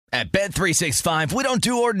At Bet365, we don't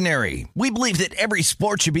do ordinary. We believe that every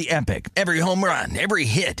sport should be epic. Every home run, every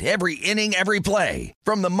hit, every inning, every play.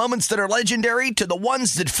 From the moments that are legendary to the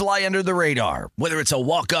ones that fly under the radar. Whether it's a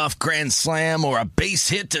walk-off grand slam or a base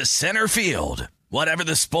hit to center field. Whatever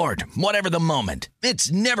the sport, whatever the moment.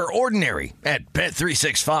 It's never ordinary at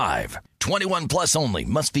Bet365. 21 plus only.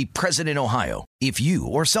 Must be present in Ohio. If you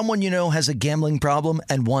or someone you know has a gambling problem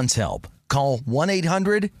and wants help, call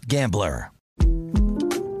 1-800-GAMBLER.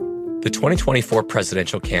 The 2024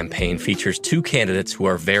 presidential campaign features two candidates who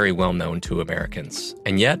are very well known to Americans.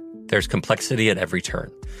 And yet, there's complexity at every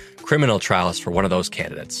turn. Criminal trials for one of those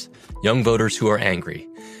candidates. Young voters who are angry.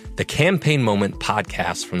 The Campaign Moment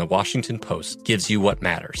podcast from the Washington Post gives you what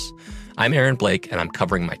matters. I'm Aaron Blake, and I'm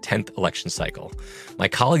covering my 10th election cycle. My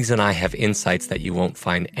colleagues and I have insights that you won't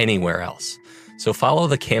find anywhere else. So follow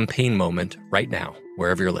The Campaign Moment right now,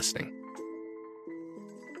 wherever you're listening.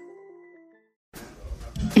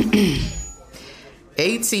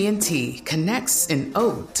 AT&T connects an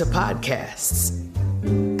ode to podcasts.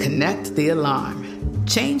 Connect the alarm.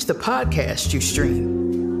 Change the podcast you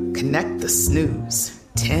stream. Connect the snooze.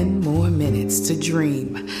 10 more minutes to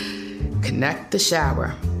dream. Connect the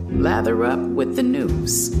shower. Lather up with the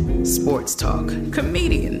news. Sports talk,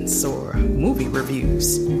 comedians, or movie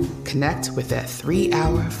reviews. Connect with that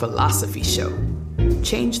 3-hour philosophy show.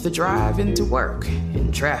 Change the drive into work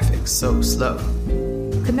in traffic so slow.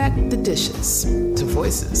 Connect the dishes to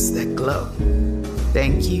voices that glow.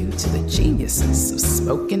 Thank you to the geniuses of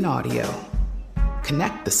spoken audio.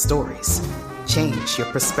 Connect the stories. Change your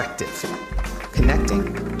perspective.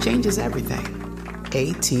 Connecting changes everything.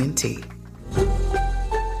 AT&T.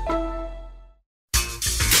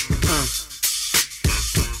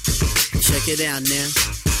 Check it out now.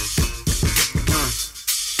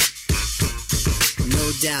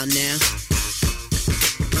 No doubt now.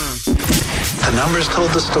 The numbers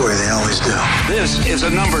told the story, they always do. This is a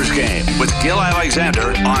numbers game with Gil Alexander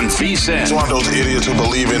on VSiN. It's one of those idiots who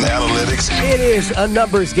believe in analytics. It is a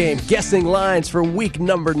numbers game, guessing lines for week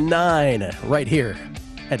number 9, right here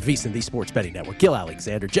at VSiN, the Sports Betting Network. Gil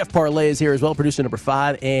Alexander, Jeff Parlay is here as well, producer number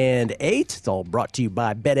 5 and 8. It's all brought to you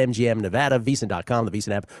by BetMGM Nevada, VSiN.com, the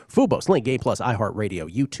VSiN app, Fubo, Sling, Game Plus, iHeartRadio,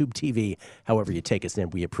 YouTube TV. However you take us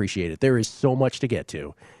in, we appreciate it. There is so much to get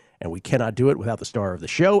to, and we cannot do it without the star of the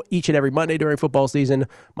show. Each and every Monday during football season,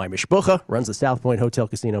 my mishpucha runs the South Point Hotel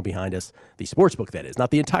Casino behind us. The sportsbook, that is,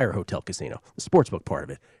 not the entire hotel casino, the sportsbook part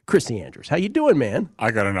of it. Chrissy Andrews, how you doing, man?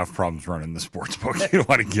 I got enough problems running the sportsbook. You don't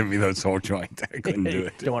want to give me those whole joint. I couldn't do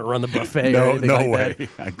it. You don't want to run the buffet No, or anything no like way.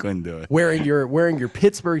 that? I couldn't do it. Wearing your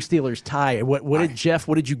Pittsburgh Steelers tie.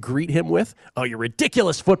 What did you greet him with? Oh, your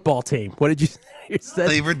ridiculous football team. What did you say?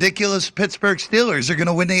 The ridiculous Pittsburgh Steelers are going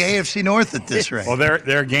to win the AFC North at this rate. Well,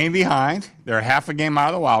 they're a game behind. They're half a game out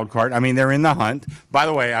of the wild card. I mean, they're in the hunt. By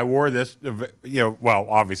the way, I wore this, well,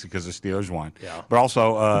 obviously because the Steelers won. Yeah. But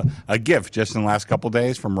also a gift just in the last couple of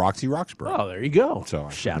days from Roxy Roxbury. Oh, there you go. So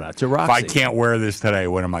shout out to Roxy. If I can't wear this today,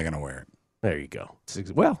 when am I going to wear it? There you go.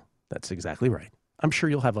 Well, that's exactly right. I'm sure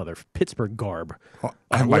you'll have other Pittsburgh garb. Well,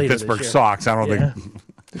 I have my Pittsburgh socks. I don't think.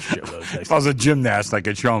 If I was a gymnast, I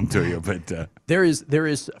could show them to you. But there is.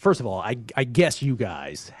 First of all, I guess you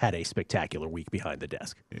guys had a spectacular week behind the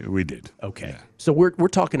desk. We did. Okay, yeah. So we're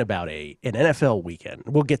talking about an NFL weekend.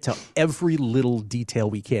 We'll get to every little detail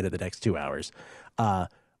we can in the next 2 hours.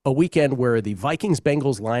 A weekend where the Vikings,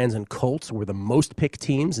 Bengals, Lions, and Colts were the most picked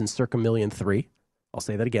teams in circa $1,000,003. I'll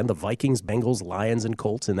say that again: the Vikings, Bengals, Lions, and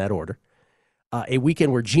Colts in that order. A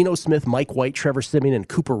weekend where Geno Smith, Mike White, Trevor Siemian, and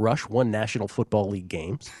Cooper Rush won National Football League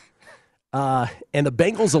games. And the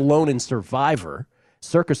Bengals alone in Survivor,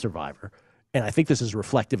 Circa Survivor, and I think this is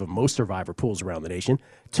reflective of most Survivor pools around the nation,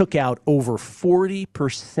 took out over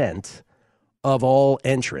 40% of all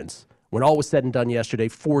entrants. When all was said and done yesterday,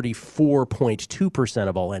 44.2%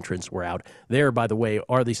 of all entrants were out. There, by the way,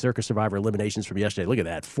 are the Circa Survivor eliminations from yesterday. Look at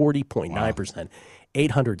that, 40.9%, wow.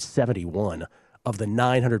 871 of the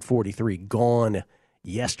 943 gone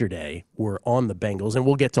yesterday were on the Bengals, and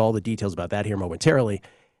we'll get to all the details about that here momentarily.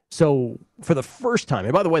 So for the first time,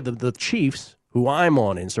 and by the way, the Chiefs, who I'm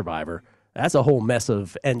on in Survivor, that's a whole mess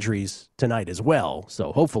of entries tonight as well.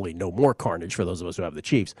 So hopefully no more carnage for those of us who have the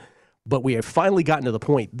Chiefs. But we have finally gotten to the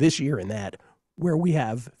point this year in that where we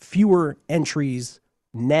have fewer entries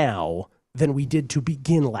now than we did to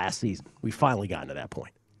begin last season. We've finally gotten to that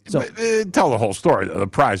point. So tell the whole story. The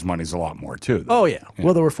prize money's a lot more, too. Oh, yeah.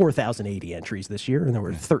 Well, there were 4,080 entries this year, and there were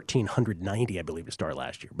 1,390, I believe, to start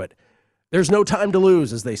last year. But there's no time to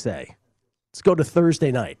lose, as they say. Let's go to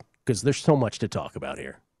Thursday night, because there's so much to talk about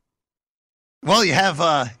here. Well, you have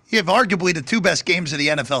arguably the two best games of the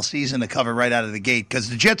NFL season to cover right out of the gate because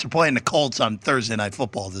the Jets are playing the Colts on Thursday Night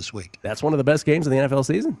Football this week. That's one of the best games of the NFL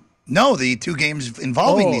season? No, the two games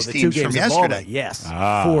involving these teams from yesterday. Yes,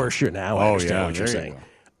 for sure. Now I understand what you're saying.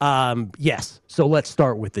 Yes, so let's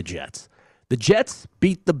start with the Jets. The Jets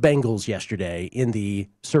beat the Bengals yesterday in the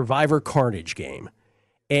Survivor Carnage game.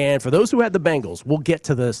 And for those who had the Bengals, we'll get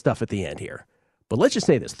to the stuff at the end here. But let's just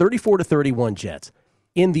say this, 34-31 Jets.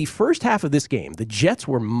 In the first half of this game, the Jets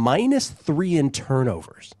were -3 in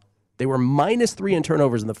turnovers. They were -3 in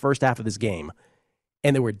turnovers in the first half of this game,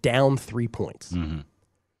 and they were down 3 points. Mm-hmm.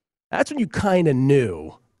 That's when you kind of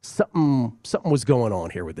knew something was going on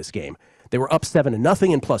here with this game. They were up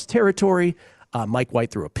 7-0 in plus territory. Mike White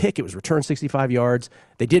threw a pick. It was returned 65 yards.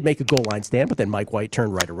 They did make a goal line stand, but then Mike White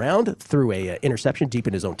turned right around, threw a interception deep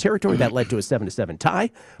in his own territory. That led to a 7-7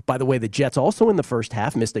 tie. By the way, the Jets also in the first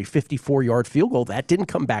half missed a 54-yard field goal. That didn't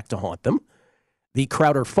come back to haunt them. The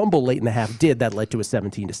Crowder fumble late in the half did. That led to a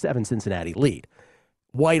 17-7 Cincinnati lead.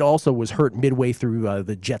 White also was hurt midway through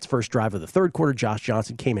the Jets' first drive of the third quarter. Josh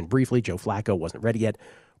Johnson came in briefly. Joe Flacco wasn't ready yet.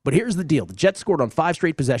 But here's the deal. The Jets scored on 5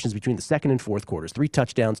 straight possessions between the second and fourth quarters, 3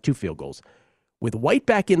 touchdowns, 2 field goals. With White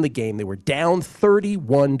back in the game, they were down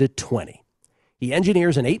 31-20. He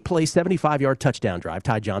engineers an 8-play, 75-yard touchdown drive.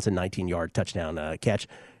 Ty Johnson, 19-yard touchdown catch.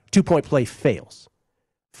 2-point play fails.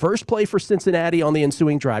 First play for Cincinnati on the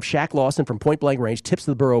ensuing drive. Shaq Lawson from point-blank range tips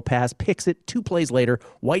the Burrow pass, picks it. 2 plays later,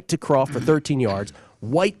 White to Croft for 13 yards.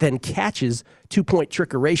 White then catches 2-point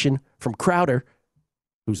trickeration from Crowder,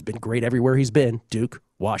 who's been great everywhere he's been. Duke,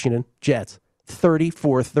 Washington, Jets.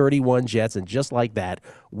 34-31 Jets, and just like that,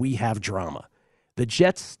 we have drama. The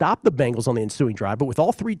Jets stopped the Bengals on the ensuing drive, but with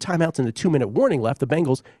all 3 timeouts and the 2-minute warning left, the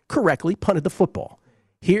Bengals correctly punted the football.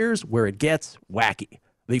 Here's where it gets wacky.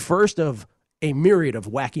 The first of a myriad of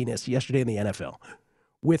wackiness yesterday in the NFL.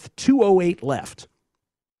 With 2:08 left,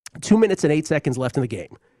 2 minutes and 8 seconds left in the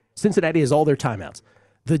game, Cincinnati has all their timeouts.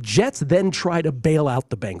 The Jets then try to bail out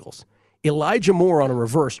the Bengals. Elijah Moore on a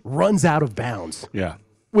reverse runs out of bounds. Yeah.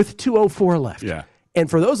 With 2:04 left. Yeah. And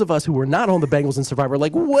for those of us who were not on the Bengals in Survivor,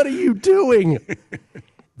 like, what are you doing?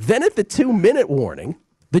 Then at the 2-minute warning,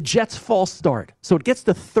 the Jets false start. So it gets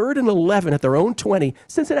to 3rd and 11 at their own 20.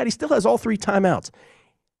 Cincinnati still has all 3 timeouts.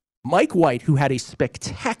 Mike White, who had a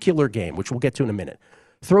spectacular game, which we'll get to in a minute,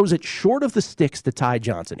 throws it short of the sticks to Ty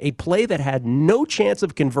Johnson, a play that had no chance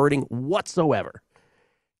of converting whatsoever.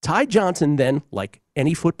 Ty Johnson then, like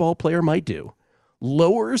any football player might do,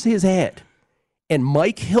 lowers his head. And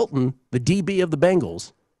Mike Hilton, the DB of the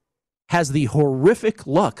Bengals, has the horrific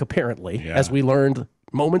luck, apparently, as we learned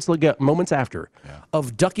moments after,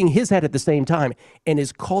 of ducking his head at the same time. And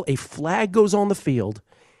his call, a flag goes on the field.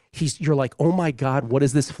 You're like, oh my God, what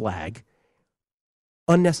is this flag?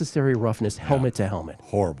 Unnecessary roughness, helmet to helmet.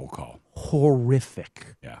 Horrible call.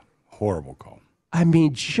 Horrific. Yeah, horrible call. I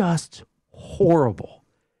mean, just horrible.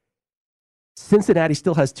 Cincinnati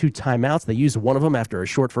still has 2 timeouts. They use one of them after a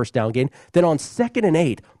short first down gain. Then on 2nd and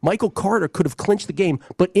 8, Michael Carter could have clinched the game,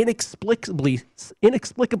 but inexplicably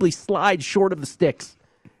slides short of the sticks.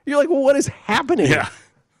 You're like, well, what is happening? Yeah.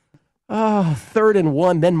 3rd and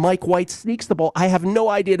 1. Then Mike White sneaks the ball. I have no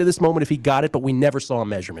idea to this moment if he got it, but we never saw a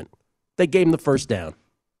measurement. They gave him the first down.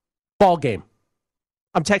 Ball game.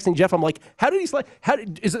 I'm texting Jeff. I'm like, how did he slide? Are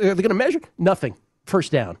they going to measure? Nothing.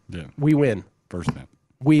 First down. Yeah. We win. First down.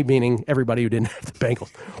 We meaning everybody who didn't have the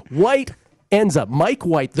Bengals. White ends up, Mike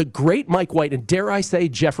White, the great Mike White, and dare I say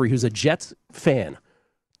Jeffrey, who's a Jets fan.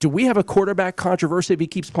 Do we have a quarterback controversy if he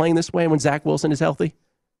keeps playing this way when Zach Wilson is healthy?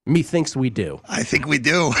 Methinks we do. I think we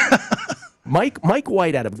do. Mike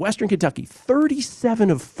White out of Western Kentucky,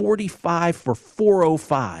 37 of 45 for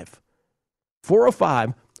 405.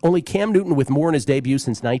 405, only Cam Newton with more in his debut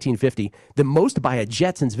since 1950, the most by a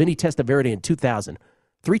Jet since Vinny Testaverde in 2000.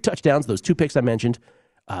 3 touchdowns, those 2 picks I mentioned.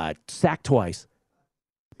 Sacked twice.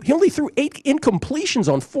 He only threw 8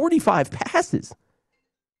 incompletions on 45 passes.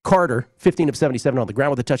 Carter, 15 of 77 on the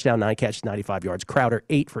ground with a touchdown, 9 catches, 95 yards. Crowder,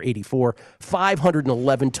 8 for 84,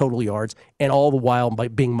 511 total yards, and all the while by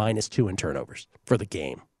being -2 in turnovers for the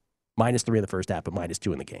game. -3 in the first half, but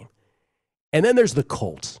 -2 in the game. And then there's the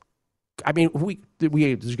Colts. I mean, this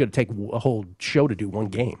is going to take a whole show to do one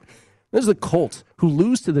game. There's the Colts, who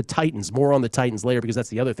lose to the Titans. More on the Titans later, because that's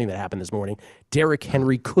the other thing that happened this morning. Derrick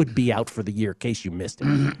Henry could be out for the year, in case you missed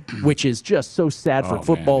it, which is just so sad for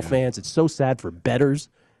football fans. It's so sad for bettors,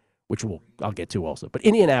 which I'll get to also. But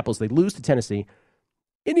Indianapolis, they lose to Tennessee.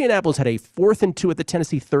 Indianapolis had a 4th and 2 at the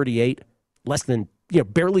Tennessee 38,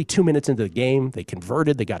 barely 2 minutes into the game. They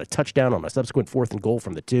converted. They got a touchdown on a subsequent 4th and goal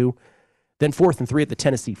from the 2. Then 4th and 3 at the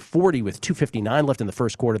Tennessee 40 with 2:59 left in the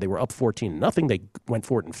first quarter. They were up 14-0. They went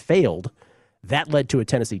for it and failed. That led to a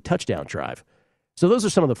Tennessee touchdown drive. So those are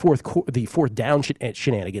some of the fourth down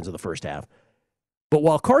shenanigans of the first half. But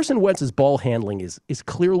while Carson Wentz's ball handling is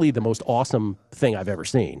clearly the most awesome thing I've ever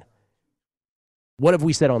seen, what have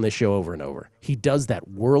we said on this show over and over? He does that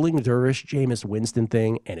whirling dervish Jameis Winston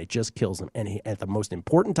thing, and it just kills him. And at the most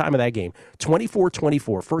important time of that game,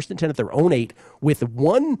 24-24, first and 10 at their own 8, with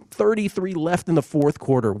 1:33 left in the fourth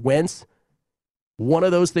quarter, Wentz, one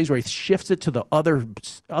of those things where he shifts it to the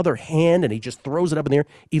other hand, and he just throws it up in the air.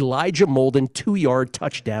 Elijah Molden, 2-yard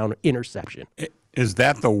touchdown interception. Is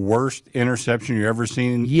that the worst interception you've ever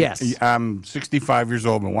seen? Yes. I'm 65 years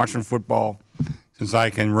old, been watching football since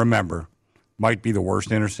I can remember. Might be the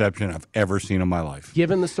worst interception I've ever seen in my life.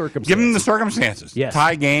 Given the circumstances. Yes.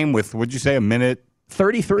 Tie game with, what'd you say, a minute?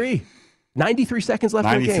 33. 93 seconds left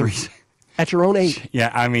in the game. At your own 8.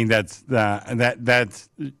 Yeah, I mean, that's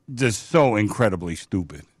just so incredibly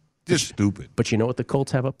stupid. Just stupid. But you know what the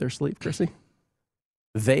Colts have up their sleeve, Chrissy?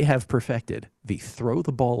 They have perfected the throw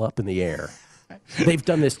the ball up in the air. They've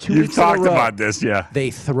done this 2 weeks in a row. You've talked about this, yeah.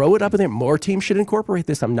 They throw it up in there. More teams should incorporate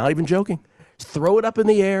this. I'm not even joking. Throw it up in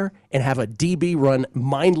the air and have a DB run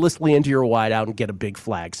mindlessly into your wideout and get a big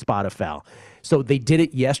flag, spot a foul. So they did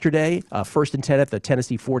it yesterday, first and 10 at the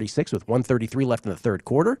Tennessee 46 with 1:33 left in the third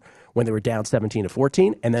quarter when they were down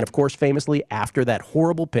 17-14. And then, of course, famously, after that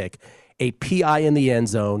horrible pick, a PI in the end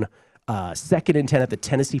zone, second and 10 at the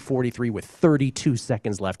Tennessee 43 with 32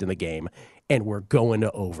 seconds left in the game. And we're going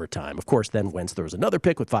to overtime. Of course, then Wentz throws another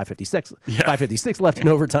pick with 5:56 left in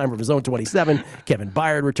overtime from his own 27. Kevin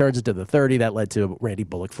Byard returns it to the 30. That led to Randy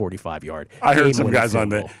Bullock 45-yard. I heard some guys on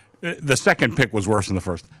the second pick was worse than the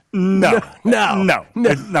first. No.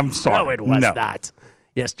 I'm sorry. No, it was not.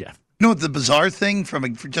 Yes, Jeff. You know what the bizarre thing from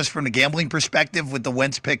the gambling perspective with the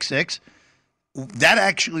Wentz pick six? That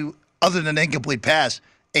actually, other than an incomplete pass,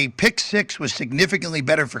 a pick six was significantly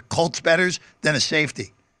better for Colts bettors than a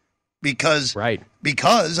safety. Because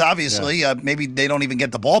obviously, maybe they don't even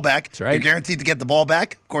get the ball back. That's right. They're guaranteed to get the ball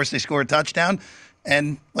back. Of course, they score a touchdown.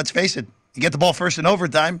 And let's face it, you get the ball first in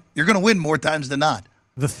overtime, you're going to win more times than not.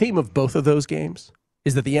 The theme of both of those games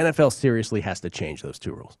is that the NFL seriously has to change those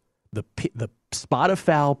two rules. The spot of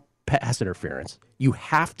foul pass interference, you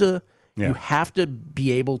have to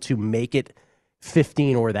be able to make it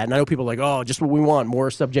 15 or that. And I know people are like, oh, just what we want, more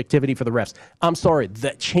subjectivity for the refs. I'm sorry,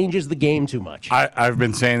 that changes the game too much. I've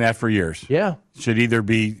been saying that for years. Yeah. Should either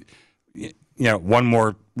be, one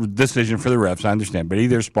more decision for the refs, I understand, but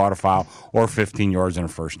either spot a foul or 15 yards and a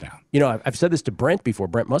first down. I've said this to Brent before,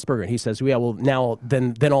 Brent Musburger, and he says, yeah, well, now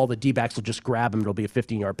then all the D-backs will just grab him. It'll be a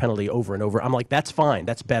 15-yard penalty over and over. I'm like, that's fine.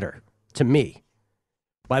 That's better to me.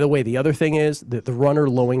 By the way, the other thing is that the runner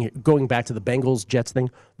going back to the Bengals-Jets thing,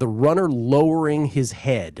 the runner lowering his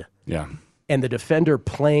head and the defender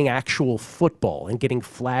playing actual football and getting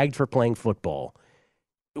flagged for playing football.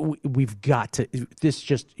 We've got to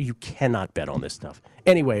 – you cannot bet on this stuff.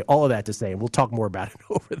 Anyway, all of that to say, and we'll talk more about it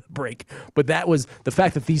over the break, but that was the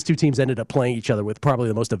fact that these two teams ended up playing each other with probably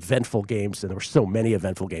the most eventful games, and there were so many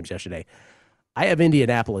eventful games yesterday. I have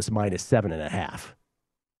Indianapolis minus 7.5.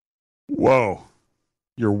 Whoa.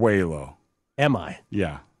 You're way low. Am I?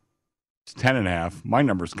 Yeah. It's 10.5. My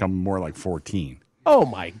numbers come more like 14. Oh,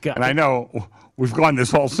 my God. And I know we've gone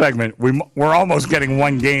this whole segment. We're almost getting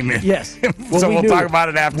one game in. Yes. So we'll talk about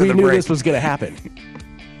it after the break. We knew this was going to happen.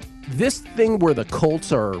 This thing where the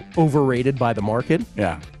Colts are overrated by the market,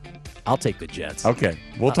 I'll take the Jets. Okay.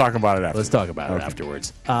 We'll talk about it after. Let's talk about it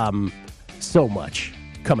afterwards. So much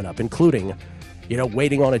coming up, including,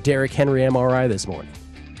 waiting on a Derrick Henry MRI this morning.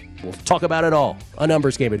 We'll talk about it all. A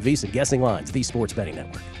numbers game at VSiN, Guessing Lines, the Sports Betting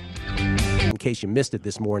Network. In case you missed it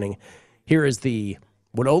this morning, here is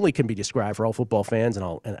what only can be described for all football fans, and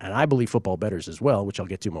I believe football bettors as well, which I'll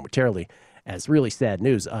get to momentarily, as really sad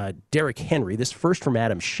news. Derrick Henry, this first from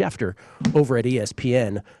Adam Schefter over at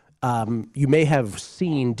ESPN. You may have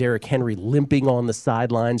seen Derrick Henry limping on the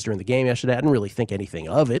sidelines during the game yesterday. I didn't really think anything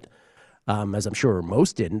of it. As I'm sure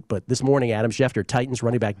most didn't. But this morning, Adam Schefter, Titans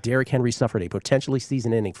running back Derrick Henry suffered a potentially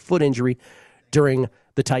season-ending foot injury during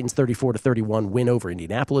the Titans' 34-31 win over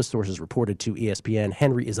Indianapolis. Sources reported to ESPN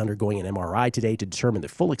Henry is undergoing an MRI today to determine the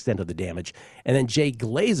full extent of the damage. And then Jay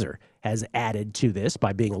Glazer has added to this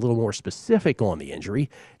by being a little more specific on the injury.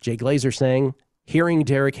 Jay Glazer saying, hearing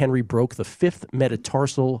Derrick Henry broke the 5th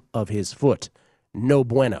metatarsal of his foot. No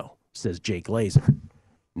bueno, says Jay Glazer.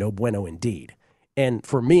 No bueno indeed. And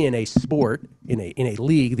for me, in a sport, in a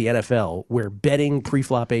league, the NFL, where betting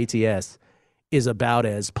pre-flop ATS is about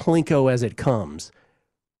as plinko as it comes,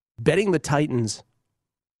 betting the Titans,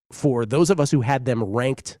 for those of us who had them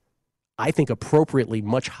ranked, I think appropriately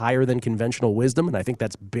much higher than conventional wisdom, and I think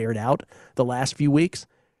that's bared out the last few weeks,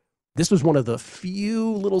 This was one of the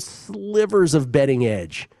few little slivers of betting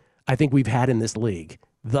edge I think we've had in this league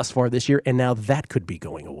thus far this year, and now that could be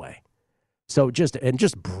going away. So just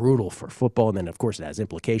brutal for football, and then, of course, it has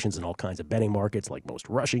implications in all kinds of betting markets, like most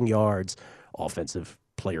rushing yards, offensive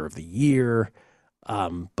player of the year,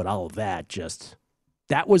 but all of that just...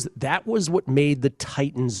 That was what made the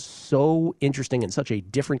Titans so interesting and such a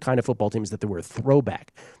different kind of football team, is that they were a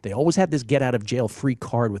throwback. They always had this get-out-of-jail-free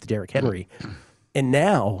card with Derrick Henry, and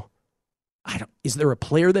now... is there a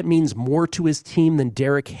player that means more to his team than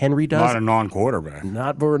Derrick Henry does? Not a non-quarterback.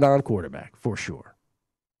 Not for a non-quarterback, for sure.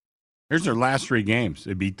 Here's their last 3 games.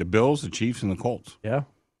 They beat the Bills, the Chiefs, and the Colts. Yeah.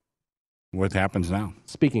 What happens now?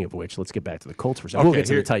 Speaking of which, let's get back to the Colts for a second. We'll get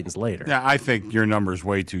to the Titans later. Yeah, I think your number is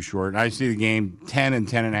way too short. I see the game 10 and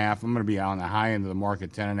 10.5. I'm going to be on the high end of the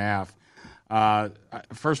market, 10.5.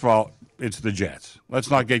 First of all, it's the Jets. Let's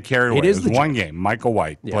not get carried away. It was one game. Micah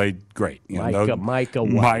White played great. Micah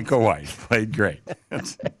White. Micah White played great.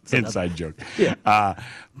 That's an inside joke. Yeah.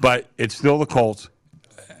 But it's still the Colts.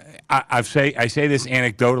 I say this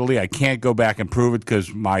anecdotally. I can't go back and prove it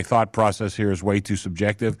because my thought process here is way too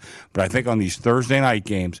subjective. But I think on these Thursday night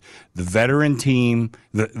games, the veteran team,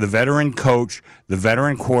 the veteran coach, the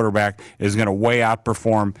veteran quarterback is going to way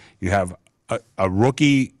outperform. You have a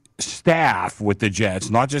rookie staff with the Jets,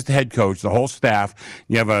 not just the head coach, the whole staff.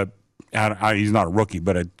 You have he's not a rookie,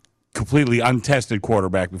 but a completely untested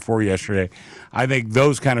quarterback before yesterday. I think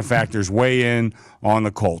those kind of factors weigh in on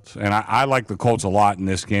the Colts. And I like the Colts a lot in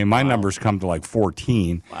this game. My numbers come to like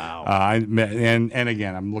 14. Wow. And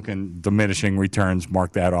again, I'm looking diminishing returns.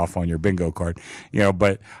 Mark that off on your bingo card.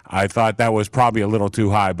 But I thought that was probably a little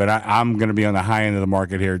too high. But I'm going to be on the high end of the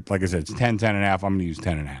market here. Like I said, it's 10, 10.5. I'm going to use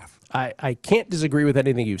 10.5. I can't disagree with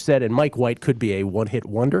anything you've said, and Mike White could be a one-hit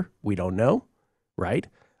wonder. We don't know, right?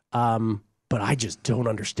 But I just don't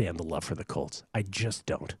understand the love for the Colts. I just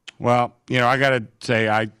don't. Well, I got to say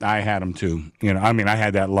I had them too. I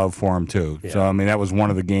had that love for them too. Yeah. So, that was one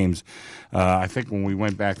of the games. I think when we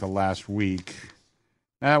went back to last week,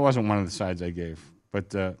 that wasn't one of the sides I gave.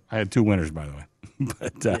 But I had 2 winners, by the way.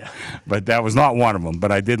 But that was not one of them.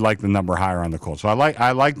 But I did like the number higher on the Colts. So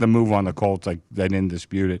I like the move on the Colts. I didn't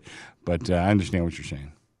dispute it. But I understand what you're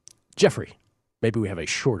saying. Jeffrey, maybe we have a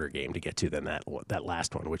shorter game to get to than that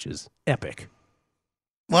last one, which is epic.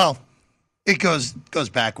 Well, it goes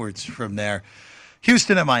backwards from there.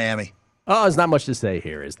 Houston and Miami. Oh, there's not much to say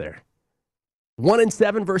here, is there?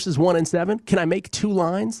 1-7 versus 1-7. Can I make 2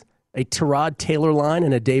 lines? A Tyrod Taylor line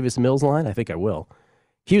and a Davis Mills line? I think I will.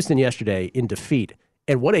 Houston yesterday in defeat.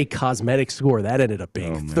 And what a cosmetic score that ended up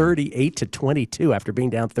being. 38-22 after being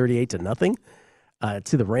down 38-0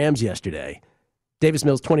 to the Rams yesterday. Davis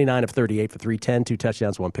Mills, 29 of 38 for 310, 2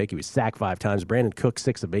 touchdowns, 1 pick. He was sacked 5 times. Brandon Cook,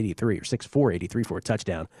 6 of 83, or 6 83 for a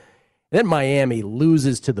touchdown. And then Miami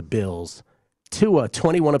loses to the Bills. Tua,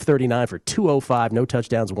 21 of 39 for 205, no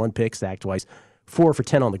touchdowns, 1 pick, sacked twice. 4 for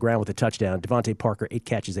 10 on the ground with a touchdown. Devontae Parker, 8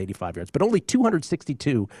 catches, 85 yards. But only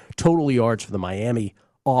 262 total yards for the Miami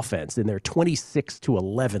offense in their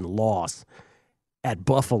 26-11 loss at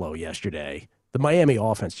Buffalo yesterday. The Miami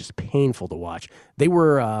offense, just painful to watch. They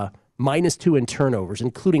were -2 in turnovers,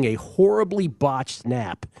 including a horribly botched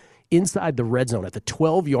snap inside the red zone at the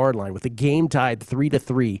 12-yard line with the game tied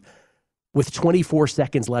 3-3 with 24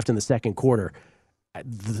 seconds left in the second quarter.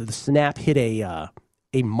 The snap hit a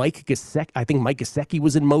Mike Gesicki. I think Mike Gesicki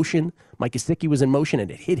was in motion. Mike Gesicki was in motion,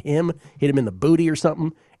 and it hit him in the booty or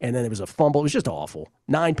something, and then it was a fumble. It was just awful.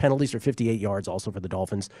 9 penalties for 58 yards also for the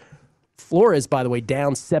Dolphins. Flores, by the way,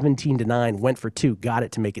 down 17-9, went for 2, got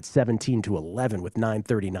it to make it 17-11 with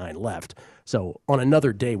 9:39 left. So on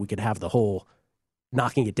another day, we could have the whole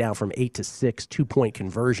knocking it down from 8 to 6 2-point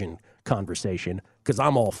conversion conversation, because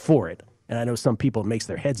I'm all for it. And I know some people, it makes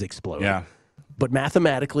their heads explode. Yeah. But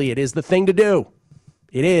mathematically, it is the thing to do.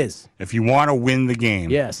 It is. If you want to win the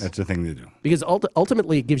game, yes, that's the thing to do. Because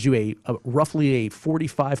ultimately, it gives you a roughly a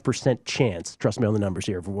 45% chance, trust me on the numbers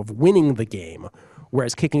here, of winning the game,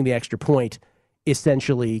 whereas kicking the extra point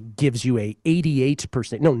essentially gives you a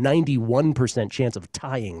 91% chance of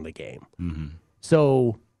tying the game. Mm-hmm.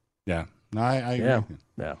 So, yeah. No, I agree.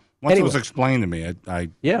 Yeah. Once it was explained to me, I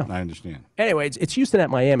understand. Anyway, it's Houston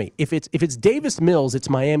at Miami. If it's Davis Mills, it's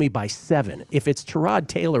Miami by 7. If it's Tyrod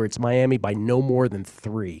Taylor, it's Miami by no more than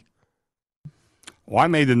 3. Well, I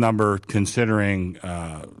made the number considering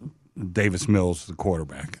Davis Mills, the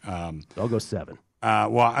quarterback. I'll go 7.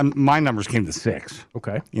 My numbers came to 6.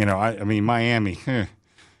 Okay. I mean, Miami.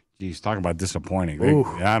 Geez, talk about disappointing.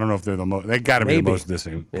 I don't know if they're the most. They got to be the most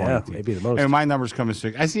disappointing. Yeah, team. maybe the most. And my numbers come to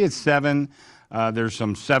 6. I see it's 7. There's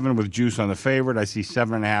some 7 with juice on the favorite. I see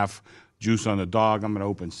 7.5 juice on the dog. I'm going to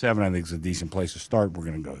open 7. I think it's a decent place to start. We're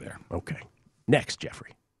going to go there. Okay. Next,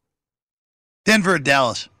 Jeffrey. Denver at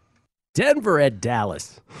Dallas. Denver at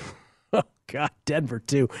Dallas. Oh, God, Denver,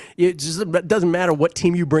 too. It just doesn't matter what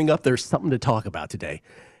team you bring up. There's something to talk about today.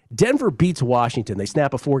 Denver beats Washington. They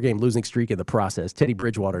snap a 4-game losing streak in the process. Teddy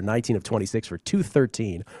Bridgewater, 19 of 26 for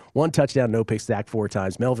 213. 1 touchdown, no pick, sacked 4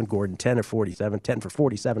 times. Melvin Gordon, 10 for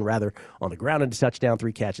 47 on the ground and a touchdown,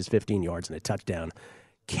 3 catches, 15 yards, and a touchdown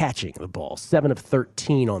catching the ball. 7 of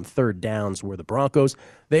 13 on third downs were the Broncos.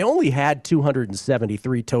 They only had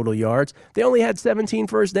 273 total yards. They only had 17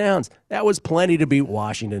 first downs. That was plenty to beat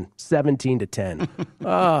Washington, 17-10.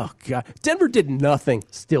 Oh, God. Denver did nothing,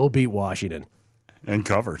 still beat Washington. And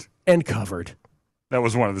covered. That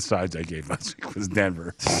was one of the sides I gave last week, was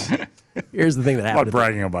Denver. Here's the thing that happened. I'm not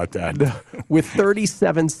bragging about that. With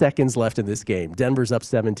 37 seconds left in this game, Denver's up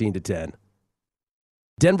 17-10.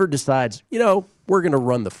 Denver decides, we're going to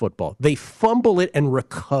run the football. They fumble it and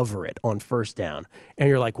recover it on first down. And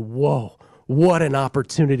you're like, whoa, what an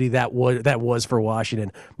opportunity that was for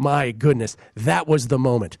Washington. My goodness, that was the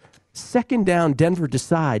moment. Second down, Denver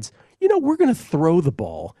decides, we're going to throw the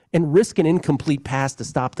ball and risk an incomplete pass to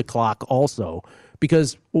stop the clock also,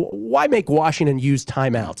 because why make Washington use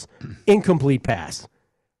timeouts? Incomplete pass.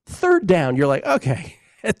 Third down, you're like, okay,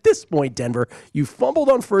 at this point, Denver, you fumbled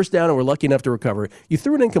on first down and were lucky enough to recover it. You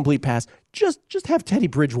threw an incomplete pass. Just have Teddy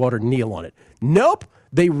Bridgewater kneel on it. Nope.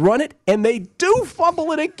 They run it, and they do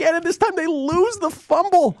fumble it again, and this time they lose the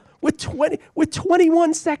fumble. With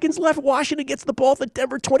 21 seconds left, Washington gets the ball at the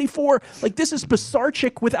Denver 24. Like, this is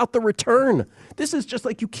Pisarcik without the return. This is just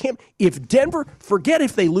like, you can't. If Denver, forget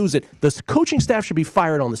if they lose it, the coaching staff should be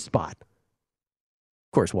fired on the spot.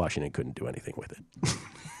 Of course, Washington couldn't do anything with it.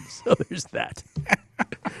 So there's that.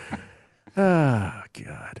 Oh,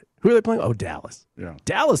 God. Who are they playing? Oh, Dallas. Yeah.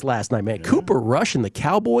 Dallas last night, man. Yeah. Cooper Rush and the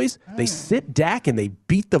Cowboys, they sit Dak and they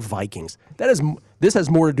beat the Vikings. This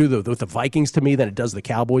has more to do with the Vikings to me than it does the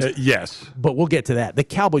Cowboys. Yes. But we'll get to that. The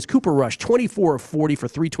Cowboys, Cooper Rush, 24 of 40 for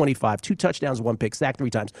 325, 2 touchdowns, 1 pick, sacked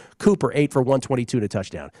 3 times. Cooper, 8 for 122 and a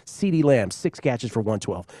touchdown. CeeDee Lamb, 6 catches for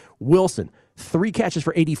 112. Wilson, 3 catches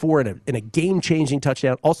for 84 and a game-changing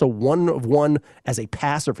touchdown. Also 1 of 1 as a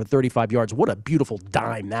passer for 35 yards. What a beautiful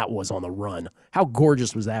dime that was on the run. How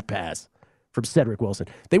gorgeous was that pass from Cedric Wilson?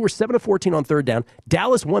 They were 7 of 14 on third down.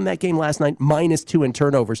 Dallas won that game last night -2 in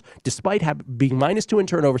turnovers, despite being -2 in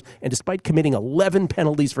turnovers and despite committing 11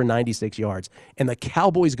 penalties for 96 yards. And the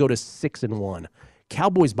Cowboys go to 6-1.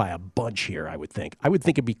 Cowboys by a bunch here, I would think. I would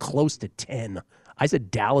think it'd be close to 10. I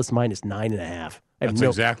said Dallas -9.5. That's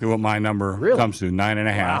exactly what my number comes to,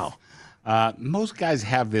 9.5. Wow. Most guys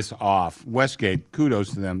have this off. Westgate,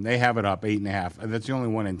 kudos to them. They have it up 8.5. That's the only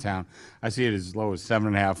one in town. I see it as low as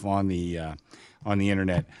 7.5 on the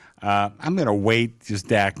internet. I'm going to wait. Just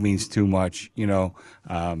Dak means too much,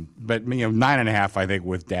 But 9.5, I think,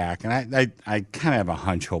 with Dak, and I kind of have a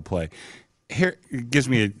hunch he'll play. Here, it gives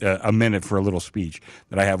me a minute for a little speech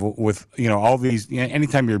that I have with, all these,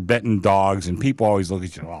 anytime you're betting dogs and people always look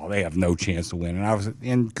at you, they have no chance to win.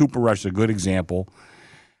 And Cooper Rush is a good example.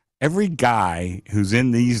 Every guy who's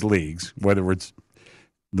in these leagues, whether it's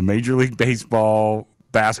the Major League Baseball,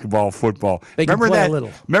 basketball, football. Remember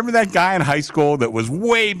that guy in high school that was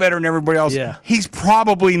way better than everybody else? Yeah. He's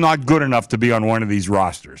probably not good enough to be on one of these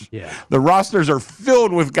rosters. Yeah. The rosters are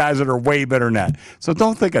filled with guys that are way better than that. So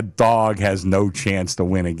don't think a dog has no chance to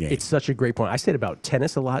win a game. It's such a great point. I said about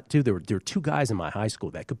tennis a lot, too. There were 2 guys in my high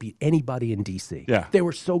school that could beat anybody in D.C. Yeah. They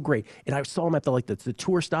were so great. And I saw them at the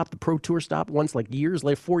tour stop, the pro tour stop once,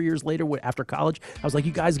 4 years later after college. I was like,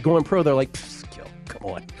 you guys going pro? They're like,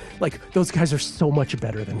 come on. Those guys are so much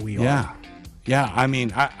better than we are. Yeah. I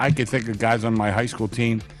mean, I could think of guys on my high school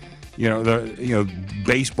team,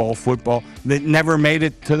 baseball, football, that never made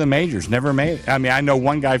it to the majors, never made it. I mean, I know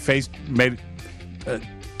one guy made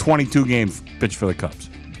 22 games pitch for the Cubs.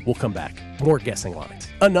 We'll come back. More guessing lines.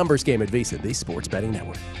 A numbers game at VSiN, the Sports Betting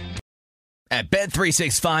Network. At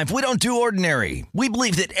Bet365, we don't do ordinary. We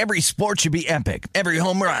believe that every sport should be epic. Every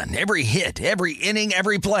home run, every hit, every inning,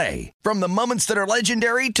 every play. From the moments that are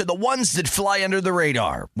legendary to the ones that fly under the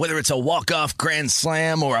radar. Whether it's a walk-off grand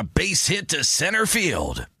slam or a base hit to center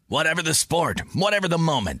field. Whatever the sport, whatever the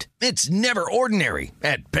moment. It's never ordinary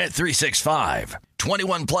at Bet365.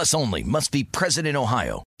 21 plus only. Must be present in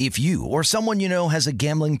Ohio. If you or someone you know has a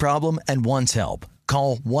gambling problem and wants help,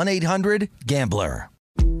 call 1-800-GAMBLER.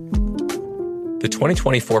 The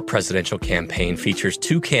 2024 presidential campaign features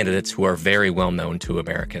 2 candidates who are very well known to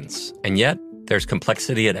Americans. And yet, there's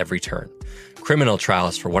complexity at every turn. Criminal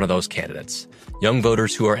trials for one of those candidates. Young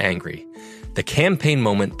voters who are angry. The Campaign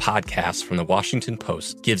Moment podcast from the Washington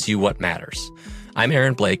Post gives you what matters. I'm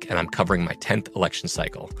Aaron Blake, and I'm covering my 10th election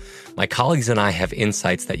cycle. My colleagues and I have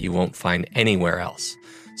insights that you won't find anywhere else.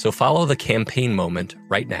 So follow the campaign moment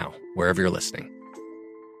right now, wherever you're listening.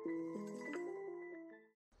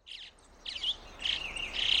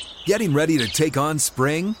 Getting ready to take on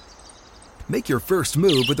spring? Make your first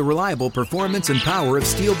move with the reliable performance and power of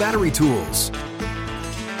Steel battery tools.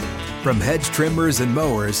 From hedge trimmers and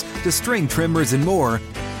mowers to string trimmers and more,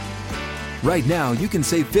 right now you can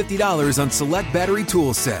save $50 on select battery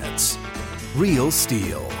tool sets. Real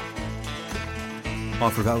Steel.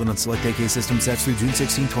 Offer valid on select AK system sets through June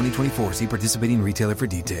 16, 2024. See participating retailer for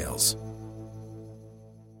details.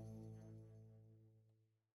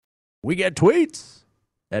 We get tweets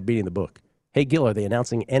at Beating the Book. Hey, Gil, are they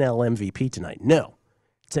announcing NL MVP tonight? No.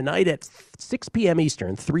 Tonight at 6 p.m.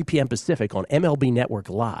 Eastern, 3 p.m. Pacific on MLB Network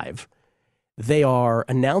Live, they are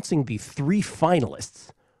announcing the 3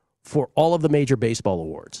 finalists for all of the major baseball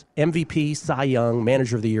awards. MVP, Cy Young,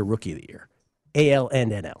 Manager of the Year, Rookie of the Year. AL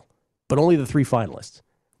and NL. But only the 3 finalists.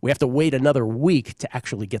 We have to wait another week to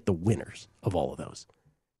actually get the winners of all of those.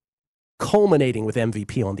 Culminating with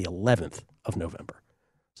MVP on the 11th of November.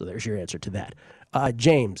 So there's your answer to that.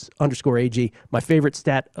 James_AG, my favorite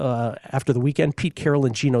stat after the weekend, Pete Carroll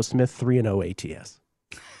and Geno Smith, 3-0 ATS.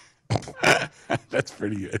 That's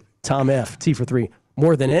pretty good. Tom F., T for 3.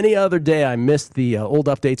 More than any other day, I missed the old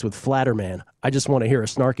updates with Flatterman. I just want to hear a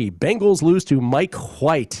snarky, Bengals lose to Mike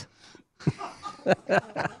White.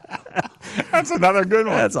 That's another good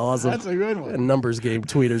one. That's awesome. That's a good one. And numbers game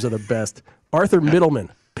tweeters are the best. Arthur Middleman,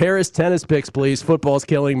 Paris tennis picks, please. Football's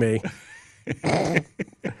killing me.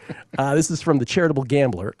 This is from the Charitable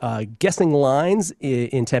Gambler. Guessing lines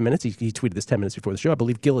in 10 minutes. He tweeted this 10 minutes before the show. I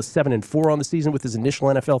believe Gil is 7-4 on the season with his initial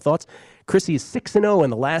NFL thoughts. Chrissy is 6-0 in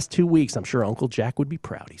the last 2 weeks. I'm sure Uncle Jack would be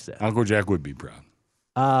proud, he said. Uncle Jack would be proud.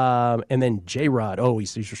 And then J-Rod,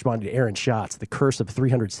 he's responding to Aaron Schatz, the curse of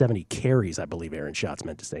 370 carries, I believe Aaron Schatz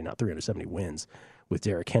meant to say, not 370 wins, with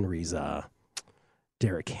Derrick Henry's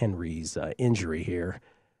injury here.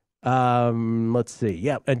 Let's see.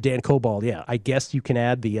 Yeah, and Dan Cobalt, yeah. I guess you can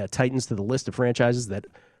add the Titans to the list of franchises that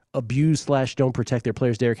abuse/don't protect their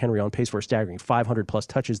players. Derrick Henry on pace for a staggering 500-plus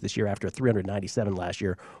touches this year after 397 last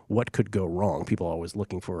year. What could go wrong? People are always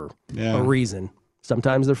looking for a reason.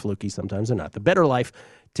 Sometimes they're fluky, sometimes they're not. The Better Life,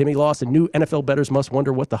 Timmy Lawson, new NFL bettors must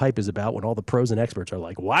wonder what the hype is about when all the pros and experts are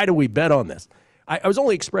like, why do we bet on this? I was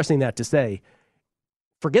only expressing that to say,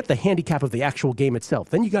 forget the handicap of the actual game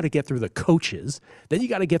itself. Then you got to get through the coaches. Then you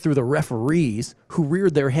got to get through the referees who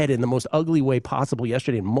reared their head in the most ugly way possible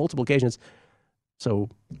yesterday in multiple occasions. So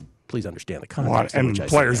please understand the context. And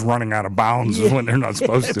players running out of bounds when they're not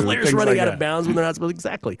supposed to. Players running out of bounds when they're not supposed to.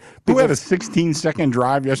 Exactly. Who had a 16-second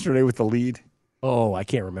drive yesterday with the lead? Oh, I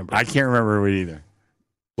can't remember. I can't remember it either.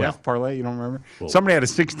 Jeff Parlay, you don't remember? Well, somebody had a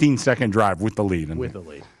 16-second drive with the lead. With the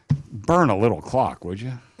lead. Burn a little clock, would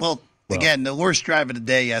you? Well, again, the worst drive of the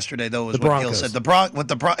day yesterday, though, was what Gil said.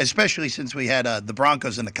 Especially since we had the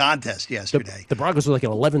Broncos in the contest yesterday. The Broncos were like an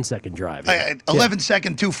 11-second drive.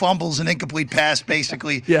 11-second, 2 fumbles, an incomplete pass,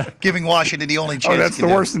 basically giving Washington the only chance. Oh, that's the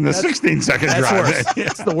worst than the 16-second drive. Worse.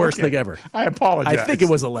 That's the worst thing ever. I apologize. I think it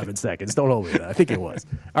was 11 seconds. Don't hold me to that. I think it was.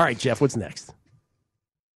 All right, Jeff, what's next?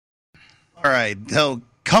 All right, so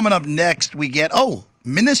coming up next, we get,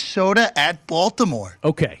 Minnesota at Baltimore.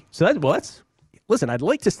 Okay, so that's listen, I'd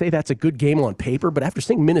like to say that's a good game on paper, but after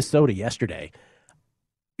seeing Minnesota yesterday,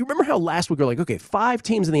 you remember how last week we were like, okay, 5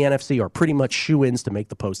 teams in the NFC are pretty much shoo-ins to make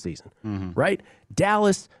the postseason, right?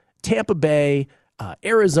 Dallas, Tampa Bay,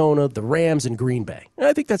 Arizona, the Rams, and Green Bay. And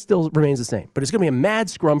I think that still remains the same, but it's going to be a mad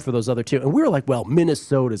scrum for those other 2. And we were like, well,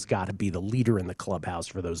 Minnesota's got to be the leader in the clubhouse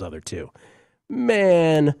for those other 2.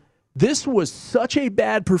 Man, this was such a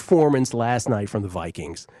bad performance last night from the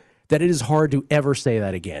Vikings that it is hard to ever say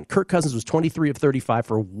that again. Kirk Cousins was 23 of 35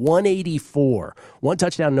 for 184. 1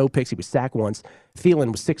 touchdown, no picks. He was sacked once.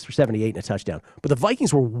 Thielen was 6 for 78 and a touchdown. But the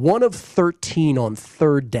Vikings were 1 of 13 on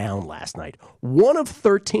 3rd down last night. 1 of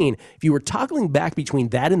 13. If you were toggling back between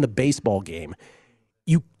that and the baseball game,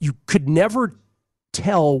 you could never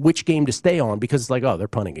tell which game to stay on because it's like, oh, they're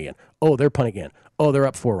punting again. Oh, they're punting again. Oh, they're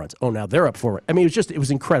up 4 runs. Oh, now they're up 4 runs. I mean, it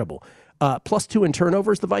was incredible. +2 in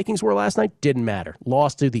turnovers the Vikings were last night. Didn't matter.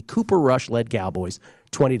 Lost to the Cooper Rush-led Cowboys,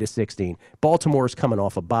 20-16. Baltimore's coming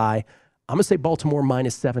off a bye. I'm going to say Baltimore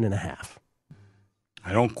 -7.5.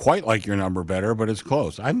 I don't quite like your number better, but it's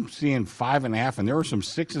close. I'm seeing 5.5, and there were some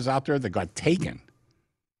 6s out there that got taken.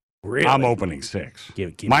 Really? I'm opening 6.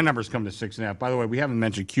 My numbers come to 6.5. By the way, we haven't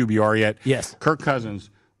mentioned QBR yet. Yes. Kirk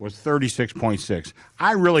Cousins was 36.6.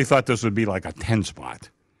 I really thought this would be like a 10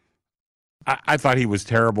 spot. I thought he was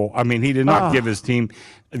terrible. I mean, he did not give his team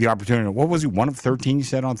the opportunity. What was he, 1 of 13, you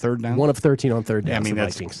said, on third down? 1 of 13 on third down. I mean,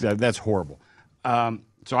 that's horrible.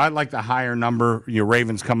 So I like the higher number.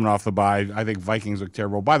 Ravens coming off the bye. I think Vikings look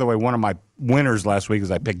terrible. By the way, one of my winners last week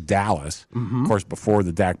is I picked Dallas, of course, before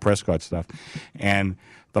the Dak Prescott stuff. And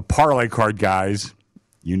the parlay card guys,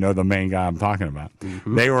 you know the main guy I'm talking about,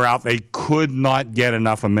 they were out. They could not get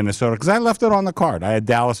enough of Minnesota because I left it on the card. I had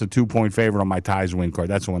Dallas a 2-point favorite on my ties win card.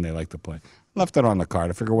 That's the one they like to play. Left it on the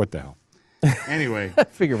card. I figure, what the hell? Anyway,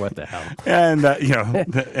 figure what the hell, and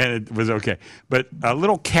and it was okay. But a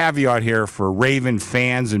little caveat here for Raven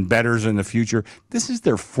fans and bettors in the future: this is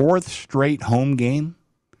their 4th straight home game.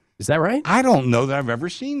 Is that right? I don't know that I've ever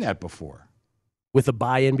seen that before. With a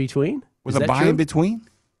bye in between? With a bye in between?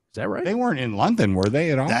 Is that right? They weren't in London, were they,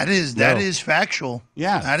 at all? That is factual.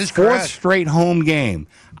 Yeah, that is 4th correct. straight home game.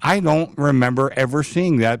 I don't remember ever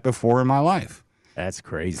seeing that before in my life. That's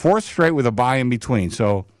crazy. 4th straight with a bye in between.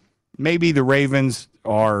 So. Maybe the Ravens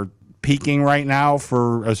are peaking right now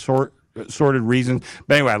for assorted reasons.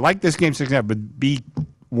 But anyway, I like this game 6.5, but be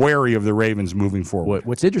wary of the Ravens moving forward.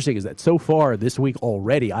 What's interesting is that so far this week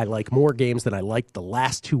already, I like more games than I liked the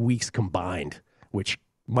last 2 weeks combined, which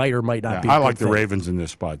might or might not be. I like the Ravens in this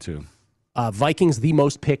spot too. Vikings, the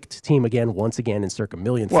most picked team once again in circa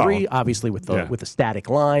 1,000,003. Well, obviously, with the static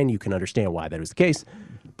line, you can understand why that was the case.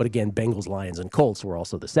 But again, Bengals, Lions, and Colts were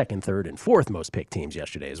also the 2nd, 3rd, and 4th most picked teams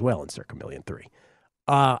yesterday as well in circa 1,000,003.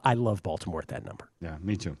 I love Baltimore at that number. Yeah,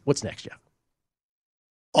 me too. What's next, Jeff?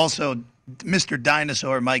 Also, Mr.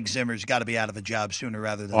 Dinosaur Mike Zimmer's got to be out of a job sooner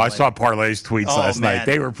rather than later. I saw Parlay's tweets last night.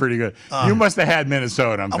 They were pretty good. You must have had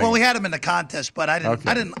Minnesota. Well, we had him in the contest, but I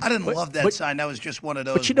didn't love that sign. That was just one of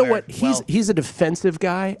those. But you know what? He's a defensive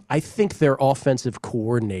guy. I think their offensive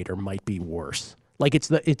coordinator might be worse. Like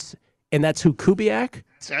and that's who, Kubiak?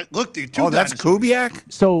 Look, dude. That's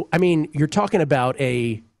Kubiak? So, I mean, you're talking about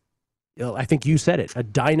I think you said it, a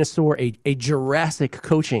dinosaur, a Jurassic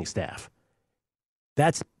coaching staff.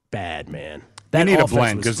 That's bad, man. You need a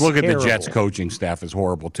blend because look at the Jets coaching staff is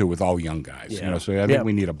horrible too with all young guys. Yeah. So I think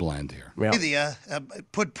we need a blend here. Yeah.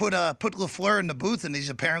 Put LaFleur in the booth, and he's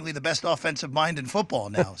apparently the best offensive mind in football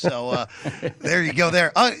now. So there you go.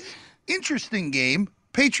 There, interesting game.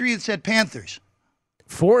 Patriots at Panthers.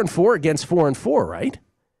 4-4 against 4-4, right?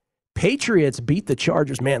 Patriots beat the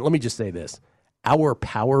Chargers. Man, let me just say this. Our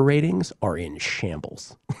power ratings are in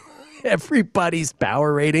shambles. Everybody's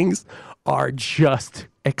power ratings are just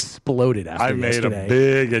exploded after yesterday. I made a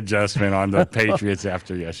big adjustment on the Patriots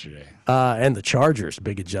after yesterday. And the Chargers,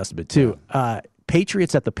 big adjustment too.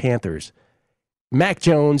 Patriots at the Panthers. Mac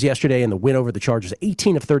Jones yesterday in the win over the Chargers,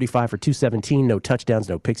 18 of 35 for 217, no touchdowns,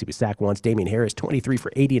 no picks. He was sacked once. Damian Harris, 23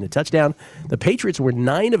 for 80 and a touchdown. The Patriots were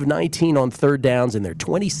 9 of 19 on third downs in their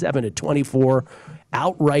 27-24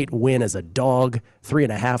 outright win as a dog,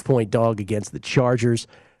 3.5-point dog against the Chargers.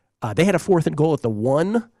 They had a 4th and goal at the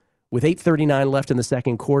 1 with 8:39 left in the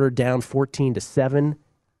second quarter, down 14-7,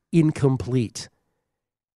 incomplete.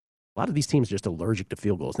 A lot of these teams are just allergic to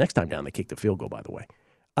field goals. Next time down, they kick the field goal, by the way.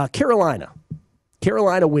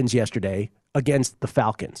 Carolina wins yesterday against the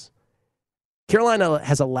Falcons. Carolina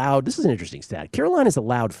has allowed, this is an interesting stat, Carolina has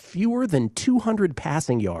allowed fewer than 200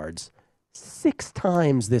 passing yards 6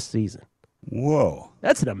 times this season. Whoa.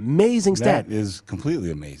 That's an amazing stat. That is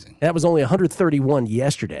completely amazing. That was only 131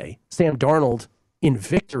 yesterday. Sam Darnold, in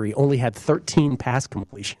victory, only had 13 pass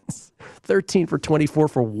completions. 13 for 24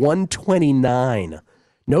 for 129.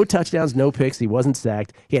 No touchdowns, no picks. He wasn't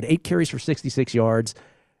sacked. He had 8 carries for 66 yards.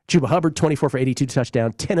 Chuba Hubbard, 24 for 82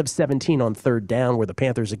 touchdown, 10 of 17 on third down, where the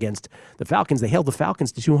Panthers against the Falcons. They held the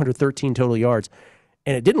Falcons to 213 total yards,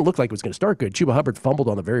 and it didn't look like it was going to start good. Chuba Hubbard fumbled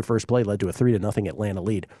on the very first play, led to a 3-0 Atlanta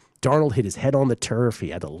lead. Darnold hit his head on the turf. He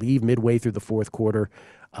had to leave midway through the fourth quarter.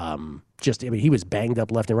 He was banged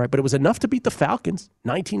up left and right, but it was enough to beat the Falcons,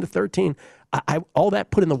 19-13. All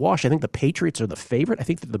that put in the wash. I think the Patriots are the favorite. I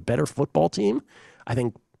think they're the better football team. I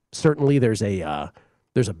think certainly there's a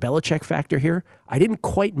Belichick factor here. I didn't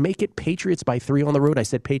quite make it Patriots by 3 on the road. I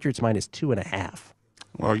said Patriots -2.5.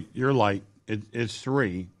 Well, you're like, it's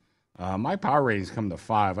 3. My power ratings come to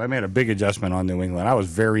 5. I made a big adjustment on New England. I was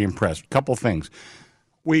very impressed. Couple things.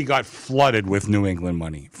 We got flooded with New England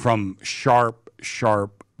money from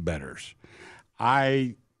sharp bettors.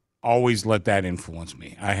 I always let that influence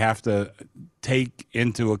me. I have to take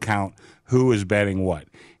into account who is betting what.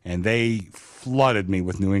 And they flooded me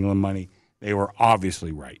with New England money. They were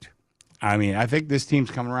obviously right. I mean, I think this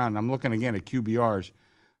team's coming around. I'm looking again at QBRs.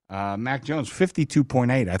 Mac Jones,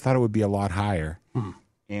 52.8. I thought it would be a lot higher.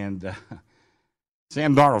 And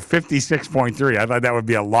Sam Darnold, 56.3. I thought that would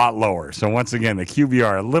be a lot lower. So once again, the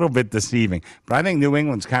QBR a little bit deceiving. But I think New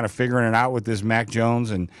England's kind of figuring it out with this Mac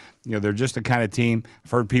Jones, and they're just the kind of team.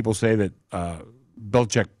 I've heard people say that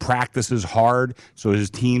Belichick practices hard, so his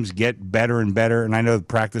teams get better and better. And I know the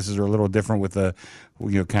practices are a little different with the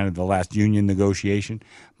kind of the last union negotiation.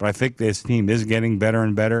 But I think this team is getting better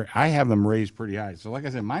and better. I have them raised pretty high. So like I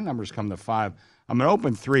said, my numbers come to 5. I'm going to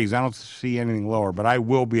open 3s. I don't see anything lower, but I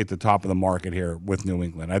will be at the top of the market here with New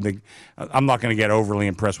England. I think I'm not going to get overly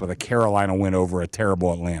impressed with a Carolina win over a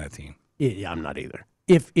terrible Atlanta team. Yeah, I'm not either.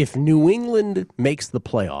 If New England makes the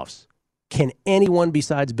playoffs, can anyone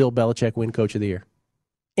besides Bill Belichick win Coach of the Year?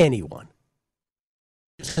 Anyone.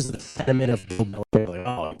 Just because of the sentiment of Bill Belichick, like,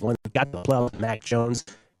 oh, when we got the playoffs, Mac Jones,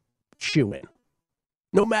 shoe in.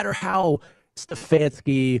 No matter how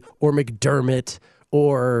Stefanski or McDermott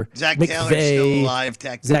or Zach McVay, Taylor's still alive,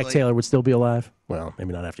 technically. Zach Taylor would still be alive? Well,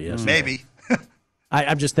 maybe not after yesterday. Maybe.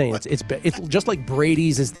 I'm just saying, it's just like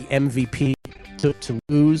Brady's is the MVP to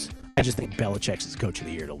lose. I just think Belichick's is Coach of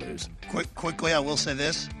the Year to lose. Quickly, I will say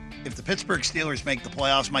this. If the Pittsburgh Steelers make the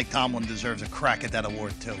playoffs, Mike Tomlin deserves a crack at that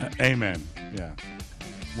award, too. Amen. Yeah.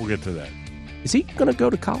 We'll get to that. Is he going to go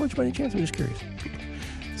to college by any chance? I'm just curious.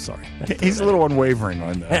 Sorry. He's a little unwavering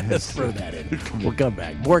on that. Let's throw that in. We'll come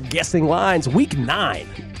back. More guessing lines. Week 9.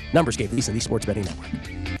 Numbers game. VSiN, the Sports Betting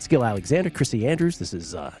Network. Skill Alexander, Chrissy Andrews. This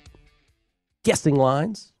is guessing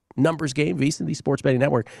lines. Numbers game. VSiN, the Sports Betting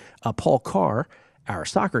Network. Paul Carr, our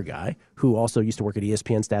soccer guy, who also used to work at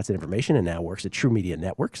ESPN Stats and Information and now works at True Media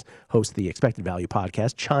Networks, hosts the Expected Value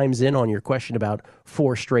podcast, chimes in on your question about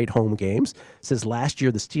 4 straight home games, says last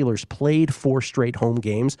year the Steelers played 4 straight home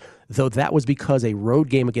games, though that was because a road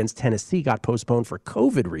game against Tennessee got postponed for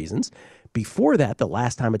COVID reasons. Before that, the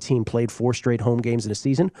last time a team played 4 straight home games in a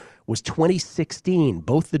season was 2016.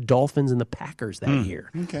 Both the Dolphins and the Packers that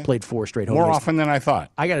year played 4 straight home games. More often than I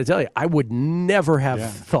thought. I got to tell you, I would never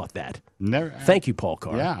have thought that. Never. Thank you, Paul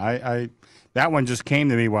Carr. Yeah, I that one just came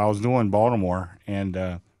to me while I was doing Baltimore, and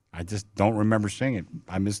I just don't remember seeing it.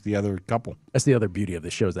 I missed the other couple. That's the other beauty of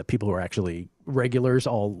the show is that people who are actually regulars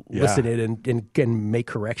all listen in and can make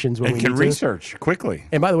corrections when we need to. And can research quickly.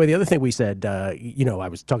 And by the way, the other thing we said, I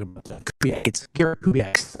was talking about Kubiak. It's Garrett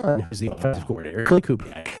Kubiak's son who's the offensive coordinator, Clay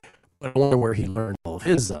Kubiak. But I wonder where he learned all of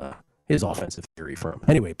his offensive theory from.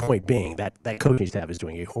 Anyway, point being that coaching staff is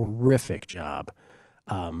doing a horrific job.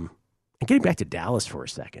 And getting back to Dallas for a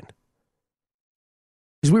second.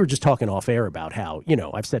 Because we were just talking off air about how,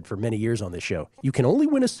 I've said for many years on this show, you can only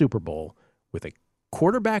win a Super Bowl with a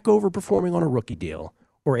quarterback overperforming on a rookie deal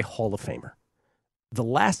or a Hall of Famer. The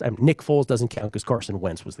last time, Nick Foles doesn't count because Carson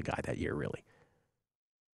Wentz was the guy that year, really.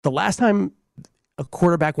 The last time a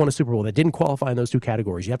quarterback won a Super Bowl that didn't qualify in those 2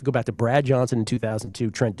 categories, you have to go back to Brad Johnson in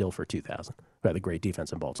 2002, Trent Dilfer 2000, who had the great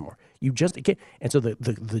defense in Baltimore. You just can't. And so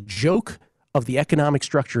the joke of the economic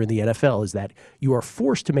structure in the NFL is that you are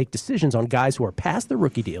forced to make decisions on guys who are past their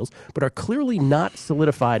rookie deals but are clearly not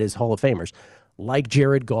solidified as Hall of Famers, like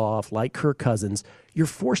Jared Goff, like Kirk Cousins. You're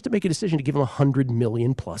forced to make a decision to give them $100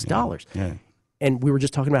 million plus dollars. Yeah. And we were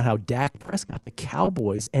just talking about how Dak Prescott, the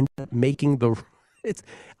Cowboys, ended up making the.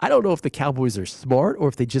 I don't know if the Cowboys are smart or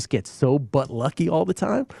if they just get so butt lucky all the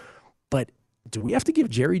time, but do we have to give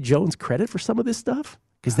Jerry Jones credit for some of this stuff?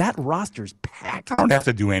 Because that roster's packed. I don't have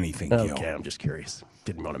to do anything, Gil. Okay, I'm just curious.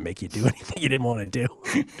 Didn't want to make you do anything you didn't want to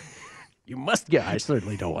do. You must. Yeah, I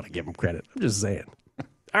certainly don't want to give him credit. I'm just saying.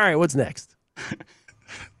 All right, what's next?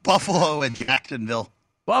 Buffalo and Jacksonville.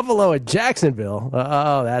 Buffalo and Jacksonville.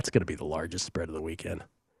 Oh, that's going to be the largest spread of the weekend.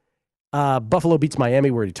 Buffalo beats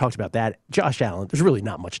Miami. We already talked about that. Josh Allen. There's really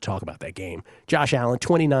not much to talk about that game. Josh Allen,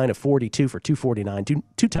 29 of 42 for 249,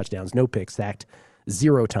 two touchdowns, no picks, sacked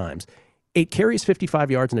 0 times. 8 carries, 55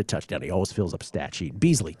 yards, and a touchdown. He always fills up a stat sheet.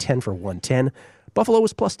 Beasley, 10 for 110. Buffalo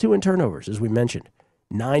was +2 in turnovers, as we mentioned.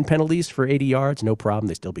 9 penalties for 80 yards, no problem.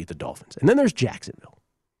 They still beat the Dolphins. And then there's Jacksonville.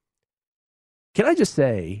 Can I just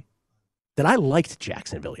say that I liked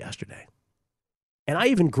Jacksonville yesterday? And I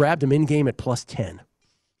even grabbed them in-game at +10.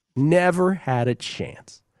 Never had a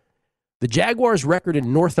chance. The Jaguars' record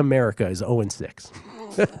in North America is 0-6.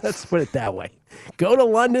 Let's put it that way. Go to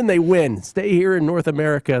London, they win. Stay here in North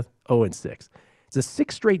America, 0-6. It's a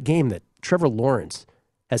 6th straight game that Trevor Lawrence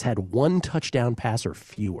has had 1 touchdown pass or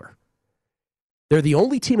fewer. They're the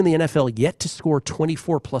only team in the NFL yet to score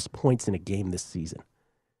 24-plus points in a game this season.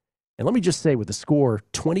 And let me just say with the score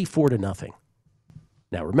 24-0.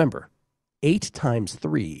 Now remember, 8 times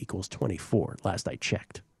 3 equals 24, last I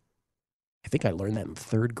checked. I think I learned that in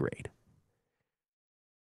 3rd grade.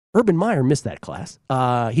 Urban Meyer missed that class.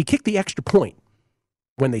 He kicked the extra point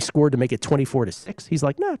when they scored to make it 24-6. He's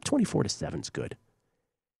like, 24-7's good.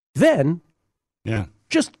 Then Yeah.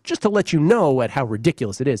 Just to let you know at how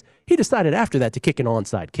ridiculous it is, he decided after that to kick an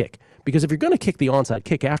onside kick. Because if you're going to kick the onside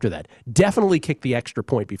kick after that, definitely kick the extra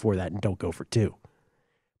point before that and don't go for 2.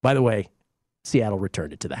 By the way, Seattle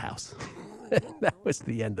returned it to the house. That was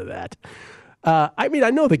the end of that. I mean, I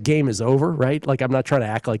know the game is over, right? Like, I'm not trying to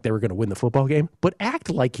act like they were going to win the football game, but act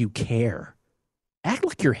like you care. Act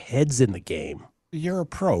like your head's in the game. You're a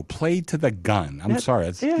pro. Play to the gun. I'm sorry.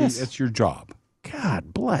 It's your job.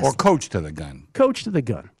 God bless. Or coach to the gun. Coach to the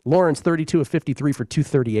gun. Lawrence, 32 of 53 for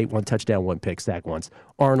 238, 1 touchdown, 1 pick, sack once.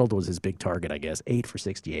 Arnold was his big target, I guess, 8 for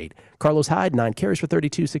 68. Carlos Hyde, 9 carries for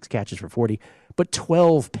 32, 6 catches for 40, but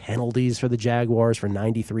 12 penalties for the Jaguars for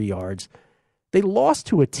 93 yards. They lost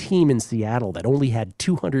to a team in Seattle that only had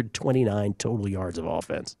 229 total yards of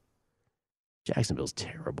offense. Jacksonville's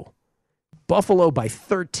terrible. Buffalo by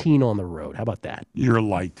 13 on the road. How about that? You're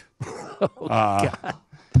light. God.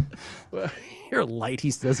 You're light,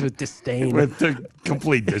 he says with disdain. With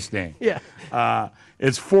complete disdain. Yeah.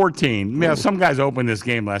 It's 14. Yeah, some guys opened this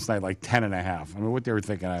game last night like 10.5. I mean, what they were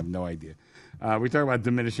thinking, I have no idea. We talk about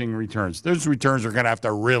diminishing returns. Those returns are going to have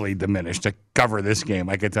to really diminish to cover this game.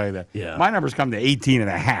 I can tell you that. Yeah. My numbers come to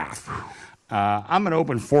 18.5. I'm going to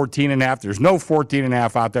open 14.5. There's no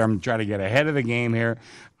 14.5 out there. I'm trying to get ahead of the game here.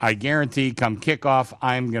 I guarantee come kickoff,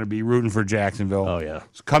 I'm going to be rooting for Jacksonville. Oh, yeah.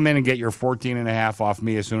 So come in and get your 14.5 off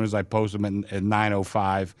me as soon as I post them at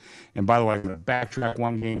 9:05. And by the way, I'm going to backtrack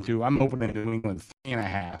one game, too. I'm opening New England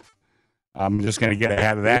 3.5. I'm just going to get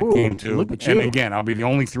ahead of that game, too. Look at you. And again, I'll be the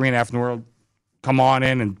only 3.5 in the world. Come on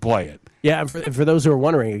in and play it. Yeah, for those who are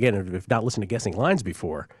wondering, again, if not listened to Guessing Lines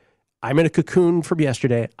before, I'm in a cocoon from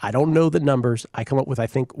yesterday. I don't know the numbers. I come up with, I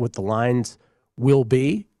think, what the lines will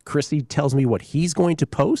be. Chrissy tells me what he's going to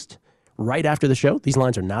post right after the show. These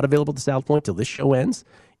lines are not available to South Point till this show ends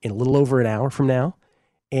in a little over an hour from now.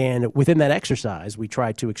 And within that exercise, we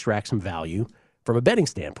try to extract some value from a betting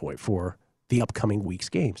standpoint for the upcoming week's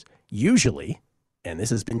games. Usually, and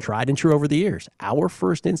this has been tried and true over the years, our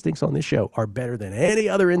first instincts on this show are better than any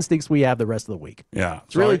other instincts we have the rest of the week. Yeah.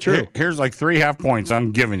 It's really true. Here's like 3.5 points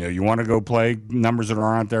I'm giving you. You want to go play numbers that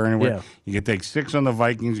aren't there anywhere? Yeah. You can take 6 on the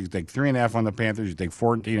Vikings. You can take 3.5 on the Panthers. You take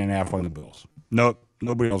 14.5 on the Bills. Nope.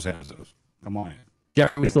 Nobody else has those. Come on in.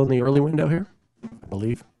 Jeff, are we still in the early window here? I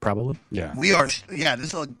believe. Probably. Yeah. We are. Yeah,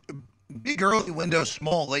 this is a big early window,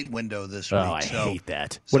 small late window this week. Oh, I hate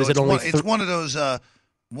that. So What is it, only it's one of those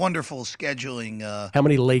wonderful scheduling. How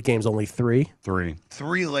many late games? Only 3? 3.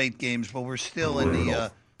 3 late games, but we're still in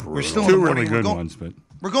the. We're still 2 in the really morning. good ones, but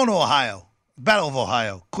We're going to Ohio. Battle of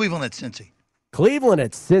Ohio. Cleveland at Cincy. Cleveland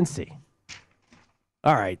at Cincy.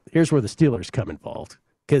 All right, here's where the Steelers come involved.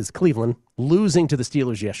 Because Cleveland losing to the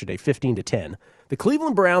Steelers yesterday, 15-10. The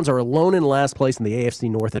Cleveland Browns are alone in last place in the AFC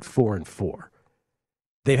North at 4-4.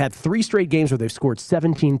 They've had 3 straight games where they've scored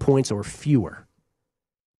 17 points or fewer.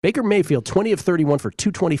 Baker Mayfield, 20 of 31 for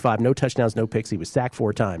 225, no touchdowns, no picks. He was sacked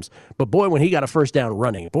 4 times. But boy, when he got a first down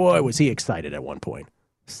running, boy, was he excited at one point.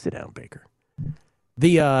 Sit down, Baker.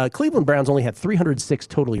 The Cleveland Browns only had 306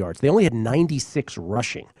 total yards. They only had 96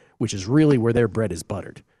 rushing, which is really where their bread is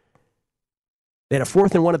buttered. They had a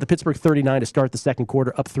 4th and 1 at the Pittsburgh 39 to start the second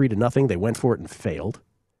quarter, up 3-0. They went for it and failed.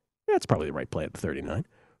 That's probably the right play at the 39.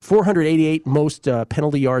 488 most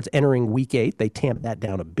penalty yards entering Week 8. They tamped that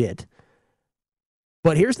down a bit.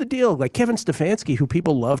 But here's the deal. Like Kevin Stefanski, who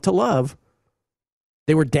people love to love,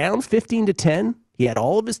 they were down 15-10. He had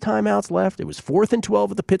all of his timeouts left. It was 4th and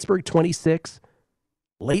 12 at the Pittsburgh 26.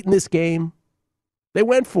 Late in this game, they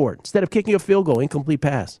went for it. Instead of kicking a field goal, incomplete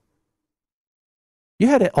pass. You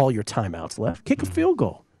had all your timeouts left. Kick a field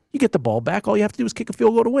goal. You get the ball back. All you have to do is kick a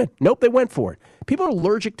field goal to win. Nope, they went for it. People are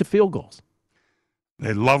allergic to field goals.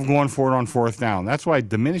 they love going for it on 4th down. That's why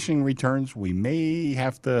diminishing returns, we may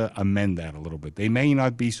have to amend that a little bit. They may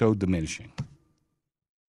not be so diminishing.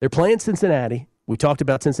 They're playing Cincinnati. We talked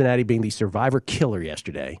about Cincinnati being the survivor killer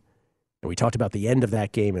yesterday, and we talked about the end of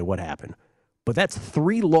that game and what happened. But that's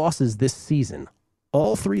 3 losses this season.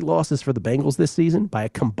 All 3 losses for the Bengals this season by a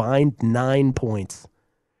combined 9 points.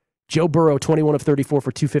 Joe Burrow, 21 of 34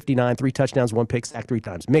 for 259, 3 touchdowns, 1 pick, sacked 3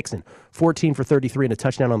 times. Mixon, 14 for 33 and a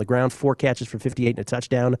touchdown on the ground, 4 catches for 58 and a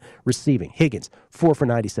touchdown receiving. Higgins, 4 for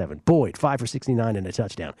 97. Boyd, 5 for 69 and a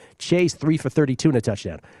touchdown. Chase, 3 for 32 and a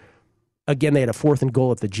touchdown. Again, they had a 4th and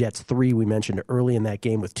goal at the Jets 3 we mentioned early in that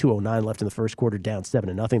game with 2:09 left in the first quarter, down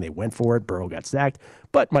 7-0. They went for it. Burrow got sacked,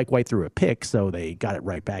 but Mike White threw a pick, so they got it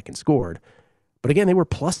right back and scored. But again, they were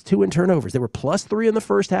 +2 in turnovers. They were +3 in the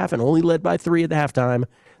first half and only led by 3 at the halftime.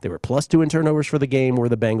 They were +2 in turnovers for the game, were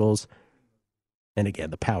the Bengals. And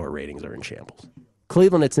again, the power ratings are in shambles.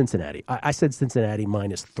 Cleveland at Cincinnati. I said Cincinnati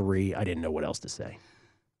 -3. I didn't know what else to say.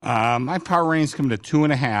 My power ratings come to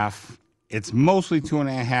 2.5. It's mostly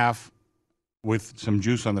 2.5 with some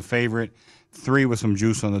juice on the favorite, 3 with some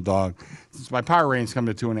juice on the dog. Since my power ratings come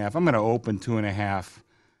to 2.5, I'm going to open 2.5.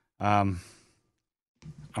 I'm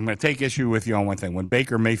going to take issue with you on one thing. When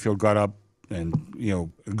Baker Mayfield got up and,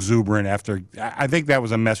 exuberant after, I think that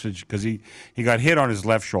was a message because he got hit on his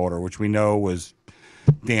left shoulder, which we know was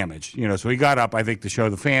damaged. So he got up, I think, to show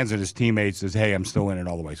the fans and his teammates as, hey, I'm still in it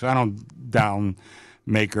all the way. So I don't down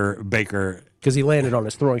Baker. Because he landed on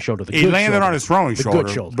his throwing shoulder. On his throwing shoulder,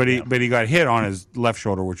 good shoulder, but he got hit on his left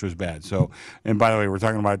shoulder, which was bad. So, and by the way, we're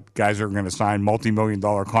talking about guys that are going to sign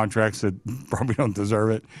multi-million-dollar contracts that probably don't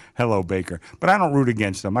deserve it. Hello, Baker. But I don't root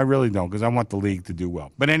against them. I really don't, because I want the league to do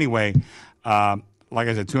well. But anyway, like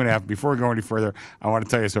I said, 2.5. Before we go any further, I want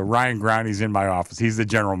to tell you. So Ryan Groundy's in my office. He's the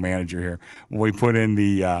general manager here. When we put in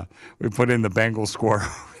the Bengals score,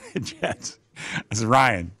 the Jets. I said,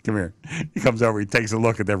 Ryan, come here. He comes over. He takes a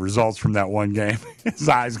look at the results from that one game. His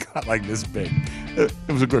eyes got like this big. It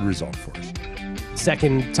was a good result for us.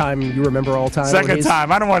 Second time you remember all time? Second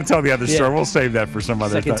time. I don't want to tell the other story. We'll save that for some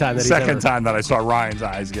other time. Second time that I saw Ryan's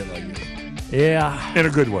eyes get like this. Yeah. In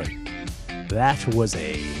a good way. That was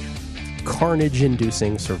a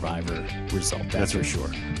carnage-inducing Survivor result, that's for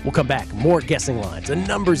sure. We'll come back. More Guessing Lines, a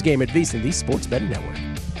numbers game at VSiN, the Sports Betting Network.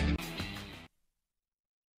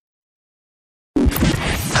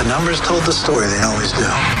 The numbers told the story, they always do.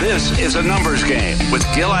 This is a numbers game with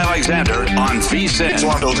Gil Alexander on VSiN. It's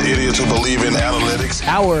one of those idiots who believe in analytics.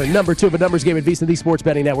 Hour number 2 of a numbers game at VSiN, the Sports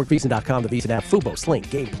Betting Network, VSiN.com, the VSiN app, Fubo, Sling,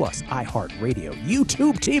 Game Plus, iHeartRadio,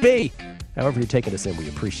 YouTube TV. However you're taking us in, we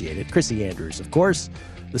appreciate it. Chrissy Andrews, of course,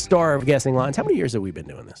 the star of Guessing Lines. How many years have we been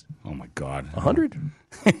doing this? Oh, my God. 100?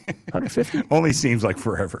 150? Only seems like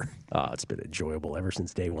forever. It's been enjoyable ever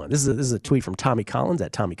since day one. This is a tweet from Tommy Collins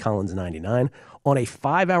at TommyCollins99. On a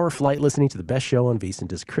 5-hour flight listening to the best show on VSiN,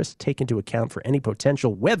 does Chris take into account for any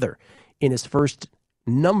potential weather in his first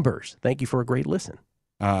numbers? Thank you for a great listen.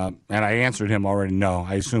 And I answered him already. No,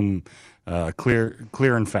 I assume clear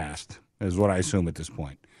and fast is what I assume at this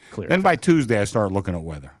point. Then by Tuesday, I start looking at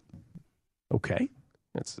weather. Okay.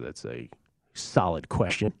 That's a solid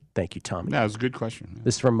question. Thank you, Tommy. That was a good question.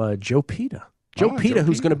 This is from Joe Pita. Joe Pita,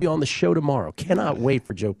 who's going to be on the show tomorrow. Cannot wait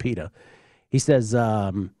for Joe Pita. He says,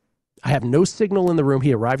 I have no signal in the room.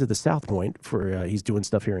 He arrived at the South Point for he's doing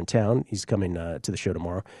stuff here in town. He's coming to the show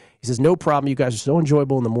tomorrow. He says, no problem. You guys are so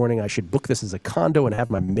enjoyable in the morning. I should book this as a condo and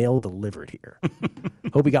have my mail delivered here.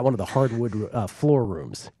 Hope he got one of the hardwood floor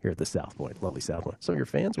rooms here at the South Point. Lovely South Point. Some of your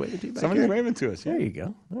fans waving to you back Somebody's there? waving to us. Yeah. There you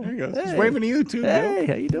go. There you go. Hey. He's waving to you, too. Hey,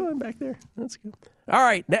 how you doing back there? That's good. All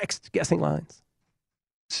right, next, Guessing Lines.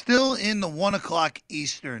 Still in the 1 o'clock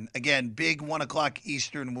Eastern. Again, big 1 o'clock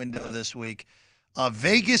Eastern window this week.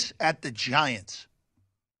 Vegas at the Giants.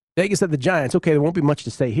 Vegas at the Giants. Okay, there won't be much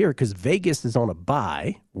to say here because Vegas is on a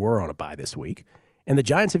bye. We're on a bye this week. And the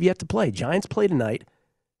Giants have yet to play. Giants play tonight.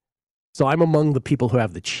 So I'm among the people who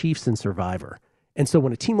have the Chiefs in Survivor. And so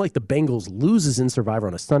when a team like the Bengals loses in Survivor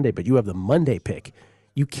on a Sunday, but you have the Monday pick,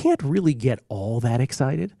 you can't really get all that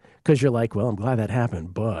excited because you're like, well, I'm glad that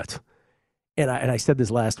happened, but... And I said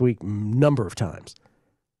this last week a number of times.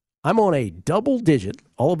 I'm on a double digit.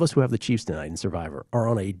 All of us who have the Chiefs tonight in Survivor are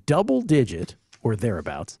on a double digit or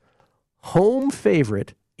thereabouts home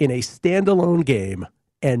favorite in a standalone game,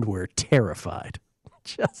 and we're terrified.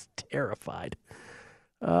 Just terrified.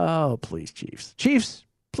 Oh, please, Chiefs. Chiefs,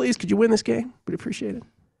 please, could you win this game? We'd appreciate it.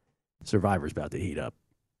 Survivor's about to heat up.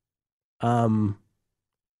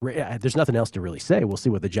 There's nothing else to really say. We'll see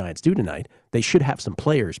what the Giants do tonight. They should have some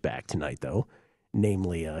players back tonight, though,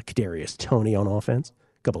 namely Kadarius Toney on offense,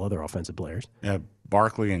 a couple other offensive players. Yeah,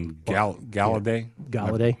 Barkley and Galladay.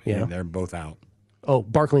 Galladay, yeah. They're both out. Oh,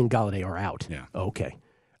 Barkley and Galladay are out. Yeah. Okay.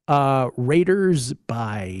 Raiders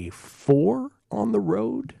by 4 on the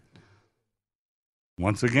road.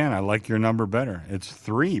 Once again, I like your number better. It's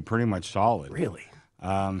 3, pretty much solid. Really?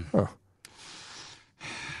 I'm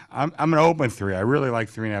going to open 3. I really like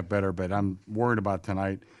 3.5 better, but I'm worried about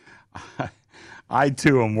tonight. I,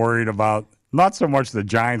 too, am worried about not so much the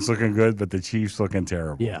Giants looking good, but the Chiefs looking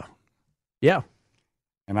terrible. Yeah. Yeah.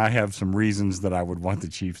 And I have some reasons that I would want the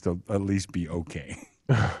Chiefs to at least be okay.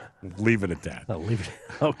 Leave it at that. I'll leave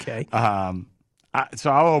it. Okay.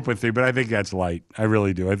 So I'll open 3, but I think that's light. I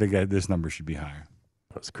really do. I think this number should be higher.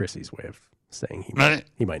 That's Chrissy's way of saying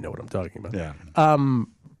he might know what I'm talking about. Yeah.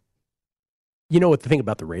 You know what the thing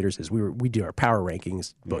about the Raiders is? We do our power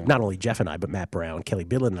rankings, but not only Jeff and I, but Matt Brown, Kelly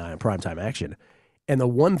Billett, and I on Primetime Action. And the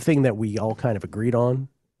one thing that we all kind of agreed on,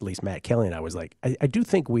 at least Matt Kelly and I, was like, I do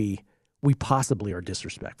think we possibly are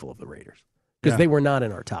disrespectful of the Raiders because they were not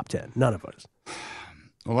in our top 10. None of us.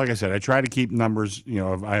 Well, like I said, I try to keep numbers.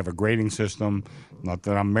 I have a grading system. Not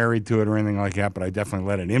that I'm married to it or anything like that, but I definitely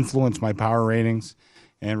let it influence my power ratings.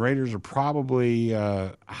 And Raiders are probably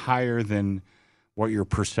higher than what your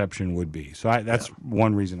perception would be. So that's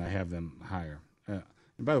one reason I have them higher. And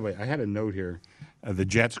by the way, I had a note here. The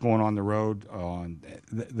Jets going on the road.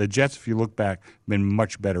 The Jets, if you look back, have been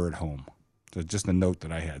much better at home. So just a note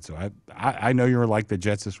that I had. So I know you're like the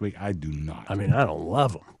Jets this week. I do not. I mean, I don't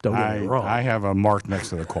love them. Don't get me wrong. I have a mark next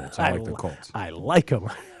to the Colts. I like the Colts. I like them.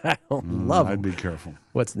 I don't love them. I'd be careful.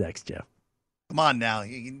 What's next, Jeff? Come on now.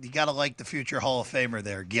 You got to like the future Hall of Famer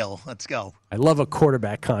there, Gil. Let's go. I love a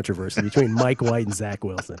quarterback controversy between Mike White and Zach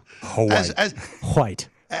Wilson. White.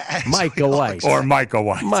 Micah White. Or Micah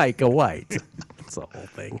White. Micah White. That's the whole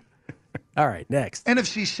thing. All right, next.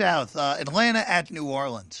 NFC South, Atlanta at New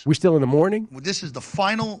Orleans. We still in the morning? This is the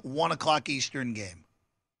final 1 o'clock Eastern game.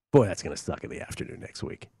 Boy, that's going to suck in the afternoon next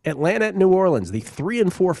week. Atlanta at New Orleans, the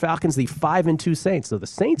 3-4 Falcons, the 5-2 Saints. So the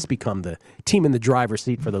Saints become the team in the driver's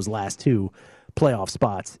seat for those last two playoff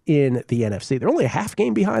spots in the NFC. They're only a half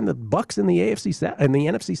game behind the Bucs in the AFC South and the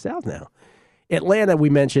NFC South now. Atlanta, we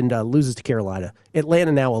mentioned, loses to Carolina.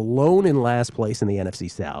 Atlanta now alone in last place in the NFC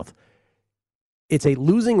South. It's a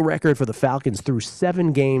losing record for the Falcons through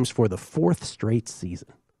 7 games for the 4th straight season.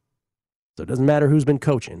 So it doesn't matter who's been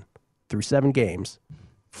coaching. Through 7 games,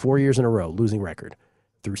 4 years in a row, losing record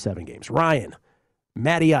through 7 games. Ryan,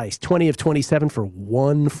 Matty Ice, 20 of 27 for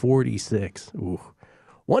 146. Ooh.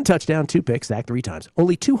 1 touchdown, 2 picks, sacked 3 times.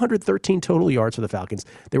 Only 213 total yards for the Falcons.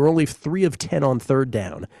 They were only 3 of 10 on 3rd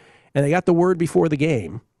down. And they got the word before the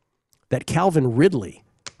game that Calvin Ridley,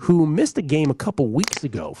 who missed a game a couple weeks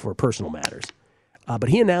ago for personal matters, but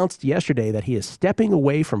he announced yesterday that he is stepping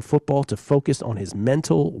away from football to focus on his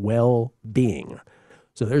mental well-being.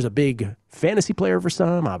 So there's a big fantasy player for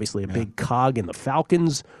some, obviously a big cog in the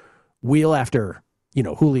Falcons wheel after,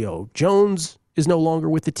 Julio Jones is no longer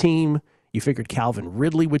with the team. You figured Calvin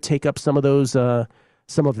Ridley would take up some of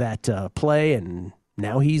that play, and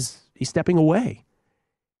now he's stepping away.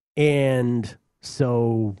 And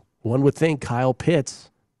so one would think Kyle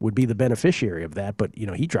Pitts would be the beneficiary of that, but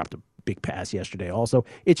he dropped a big pass yesterday also.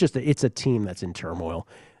 It's a team that's in turmoil.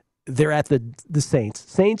 They're at the Saints.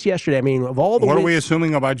 Saints yesterday, I mean, of all the What are we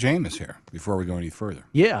assuming about Jameis here before we go any further?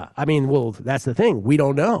 Yeah, I mean, well, that's the thing. We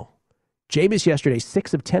don't know. Jameis yesterday,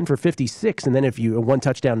 6 of 10 for 56, and then 1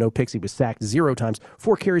 touchdown, no picks. He was sacked 0 times,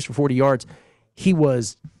 4 carries for 40 yards. He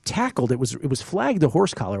was tackled. It was flagged a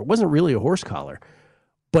horse collar. It wasn't really a horse collar,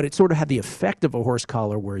 but it sort of had the effect of a horse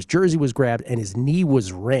collar where his jersey was grabbed and his knee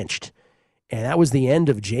was wrenched. And that was the end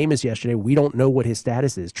of Jameis yesterday. We don't know what his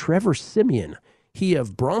status is. Trevor Siemian, he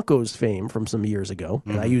of Broncos fame from some years ago,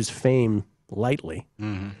 and I use fame lightly.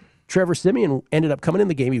 Mm-hmm. Trevor Siemian ended up coming in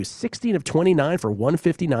the game. He was 16 of 29 for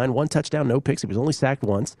 159, 1 touchdown, no picks. He was only sacked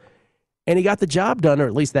once. And he got the job done, or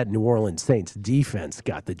at least that New Orleans Saints defense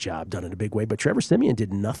got the job done in a big way. But Trevor Siemian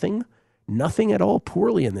did nothing at all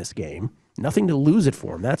poorly in this game. Nothing to lose it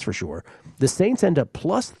for him, that's for sure. The Saints end up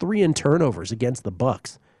 +3 in turnovers against the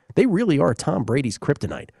Bucs. They really are Tom Brady's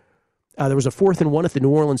kryptonite. There was a 4th and 1 at the New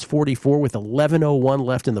Orleans 44 with 11:01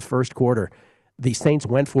 left in the first quarter. The Saints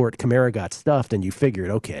went for it. Kamara got stuffed, and you figured,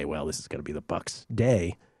 okay, well, this is going to be the Bucs'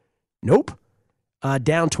 day. Nope.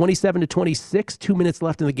 Down 27-26, 2 minutes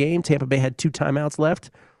left in the game. Tampa Bay had 2 timeouts left.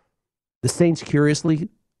 The Saints curiously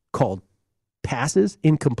called passes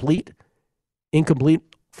incomplete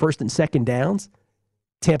 1st and 2nd downs.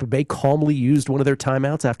 Tampa Bay calmly used one of their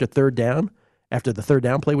timeouts after 3rd down. After the 3rd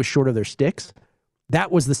down play was short of their sticks. That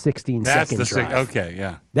was the 16-second drive. Okay,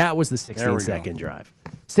 yeah. That was the 16-second drive.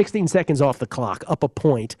 16 seconds off the clock, up a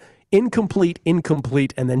point, incomplete,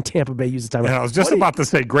 and then Tampa Bay used the timeout. Yeah, I was just about to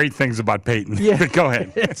say great things about Peyton. Yeah, go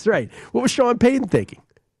ahead. That's right. What was Sean Payton thinking?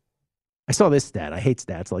 I saw this stat. I hate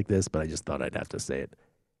stats like this, but I just thought I'd have to say it.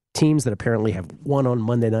 Teams that apparently have won on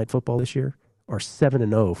Monday Night Football this year are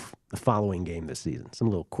 7-0 the following game this season. Some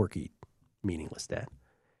little quirky, meaningless stat.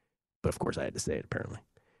 But, of course, I had to say it, apparently.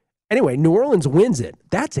 Anyway, New Orleans wins it.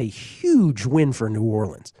 That's a huge win for New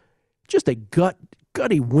Orleans. Just a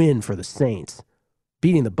gutty win for the Saints,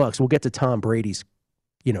 beating the Bucs. We'll get to Tom Brady's,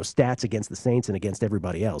 stats against the Saints and against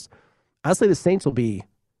everybody else. I'll say the Saints will be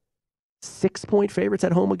 6-point favorites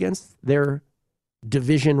at home against their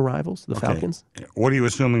division rivals, the Falcons. What are you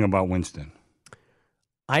assuming about Winston?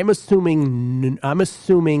 I'm assuming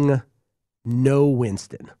no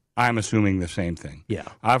Winston. I'm assuming the same thing. Yeah.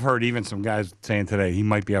 I've heard even some guys saying today he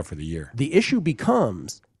might be out for the year. The issue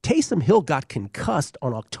becomes Taysom Hill got concussed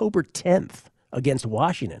on October 10th against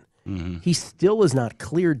Washington. Mm-hmm. He still is not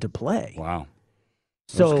cleared to play. Wow.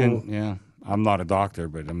 So, I'm not a doctor,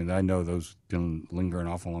 but I know those can linger an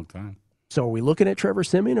awful long time. So are we looking at Trevor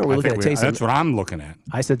Siemian or are we looking at Taysom? That's what I'm looking at.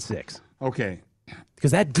 I said 6. Okay.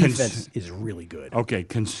 Because that defense is really good. Okay,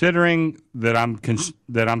 considering that I'm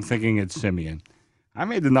thinking it's Siemian, I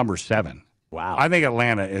made the number 7. Wow. I think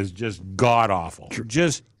Atlanta is just god-awful,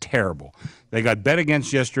 just terrible. They got bet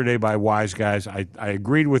against yesterday by wise guys. I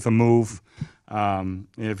agreed with the move.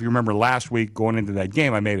 If you remember last week going into that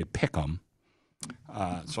game, I made it pick 'em.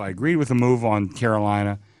 So I agreed with the move on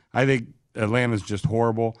Carolina. I think Atlanta's just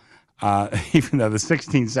horrible. Even though the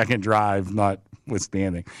 16-second drive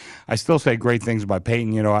notwithstanding, I still say great things about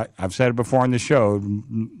Peyton. You know, I've said it before on the show.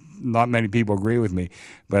 Not many people agree with me,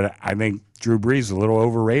 but I think Drew Brees is a little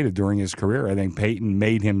overrated during his career. I think Peyton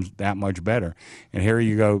made him that much better. And here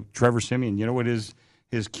you go, Trevor Siemian. You know what his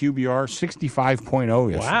QBR? 65.0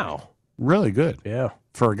 yesterday. Wow. Really good. Yeah.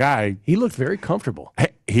 For a guy. He looked very comfortable.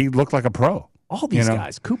 He looked like a pro. All these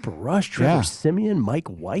guys, Cooper Rush, Trevor Siemian, Mike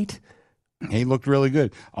White. He looked really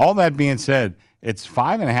good. All that being said, it's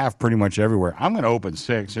 5.5 pretty much everywhere. I'm going to open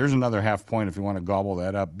 6. There's another half point if you want to gobble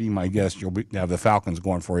that up. Be my guest. You'll have the Falcons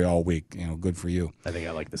going for you all week. You know, good for you. I think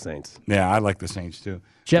I like the Saints. Yeah, I like the Saints too.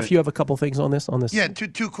 Jeff, you have a couple things on this? Yeah,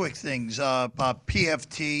 two quick things.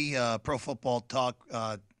 PFT, Pro Football Talk,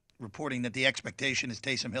 reporting that the expectation is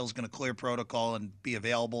Taysom Hill's going to clear protocol and be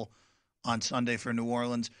available on Sunday for New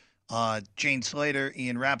Orleans. Jane Slater,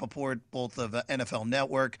 Ian Rappaport, both of NFL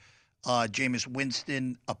Network. Jameis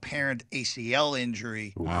Winston, apparent ACL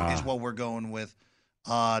injury is what we're going with.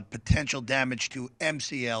 Potential damage to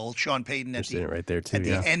MCL. Sean Payton at the right there too, at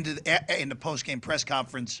the end of in the post-game press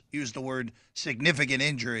conference used the word significant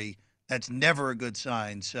injury. That's never a good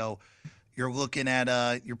sign. So you're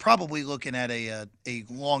probably looking at a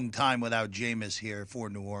long time without Jameis here for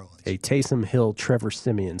New Orleans. A Taysom Hill, Trevor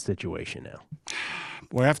Siemian situation now.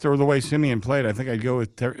 Well, after the way Siemian played, I think I'd go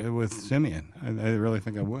with Siemian. I really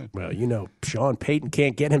think I would. Well, you know, Sean Payton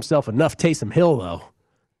can't get himself enough Taysom Hill, though.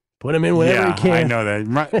 Put him in whenever he can. I know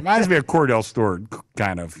that. Reminds me of Cordell Stewart,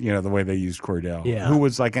 kind of, you know, the way they used Cordell. Yeah. Who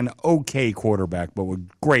was like an okay quarterback, but was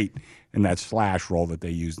great in that slash role that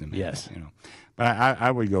they used him in. Yes. You know. But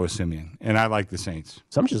I would go with Siemian, and I like the Saints.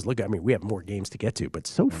 So I'm just looking. I mean, we have more games to get to, but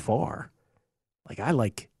so far, like I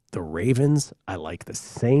like the Ravens. I like the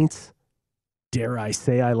Saints. Dare I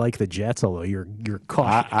say I like the Jets, although you're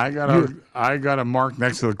cautious. I got a mark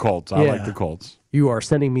next to the Colts. I like the Colts. You are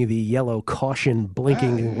sending me the yellow caution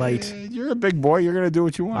blinking light. You're a big boy. You're going to do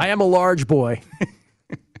what you want. I am a large boy.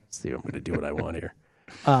 See, I'm going to do what I want here.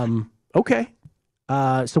 Okay.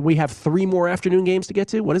 So we have 3 more afternoon games to get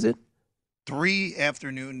to. What is it? 3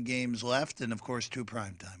 afternoon games left, and of course 2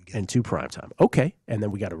 primetime games. And 2 primetime. Okay. And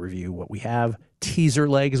then we got to review what we have. Teaser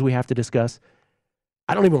legs we have to discuss.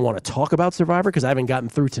 I don't even want to talk about Survivor because I haven't gotten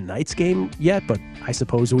through tonight's game yet, but I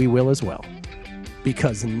suppose we will as well.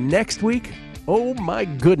 Because next week, oh my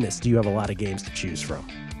goodness, do you have a lot of games to choose from.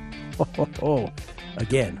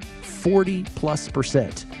 Again,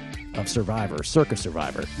 40+% of Survivor, Circa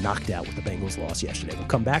Survivor, knocked out with the Bengals loss yesterday. We'll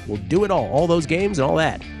come back, we'll do it all those games and all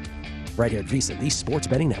that, right here at VSiN, the Sports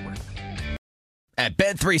Betting Network. At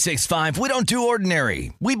Bet365, we don't do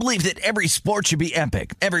ordinary. We believe that every sport should be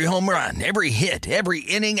epic. Every home run, every hit, every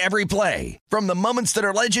inning, every play. From the moments that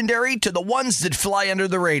are legendary to the ones that fly under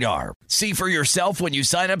the radar. See for yourself when you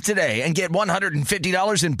sign up today and get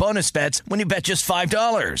 $150 in bonus bets when you bet just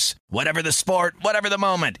 $5. Whatever the sport, whatever the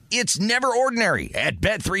moment, it's never ordinary at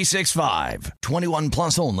Bet365. 21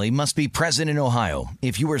 plus only. Must be present in Ohio.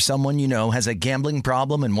 If you or someone you know has a gambling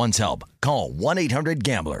problem and wants help, call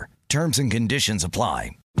 1-800-GAMBLER. Terms and conditions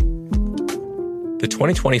apply. The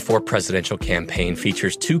 2024 presidential campaign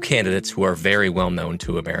features 2 candidates who are very well known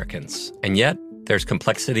to Americans. And yet, there's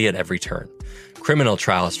complexity at every turn. Criminal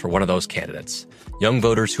trials for one of those candidates. Young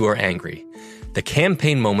voters who are angry. The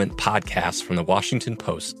Campaign Moment podcast from the Washington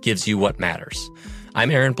Post gives you what matters. I'm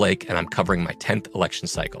Aaron Blake, and I'm covering my 10th election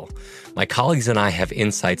cycle. My colleagues and I have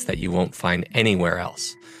insights that you won't find anywhere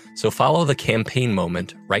else. So follow the Campaign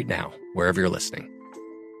Moment right now, wherever you're listening.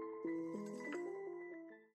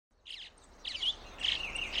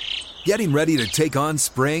 Getting ready to take on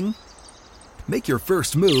spring? Make your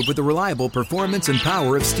first move with the reliable performance and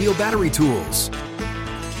power of Steel battery tools.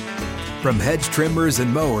 From hedge trimmers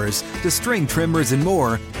and mowers to string trimmers and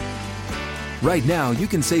more, right now you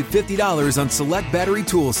can save $50 on select battery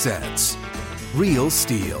tool sets. Real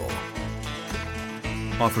Steel.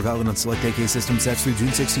 Offer valid on select AK system sets through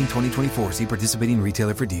June 16, 2024. See participating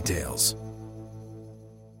retailer for details.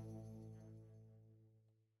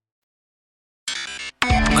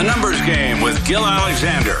 Numbers Game with Gil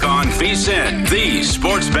Alexander on VSiN, the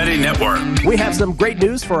Sports Betting Network. We have some great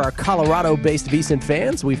news for our Colorado-based VSiN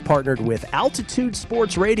fans. We've partnered with Altitude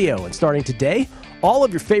Sports Radio, and starting today, all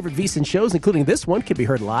of your favorite VSiN shows, including this one, can be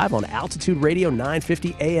heard live on Altitude Radio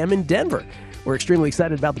 950 AM in Denver. We're extremely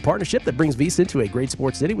excited about the partnership that brings VSiN to a great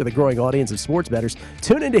sports city with a growing audience of sports bettors.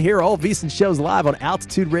 Tune in to hear all VSiN shows live on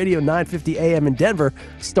Altitude Radio 950 AM in Denver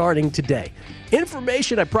starting today.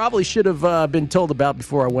 Information I probably should have been told about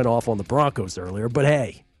before I went off on the Broncos earlier, but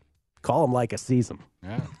hey, call them like I sees them.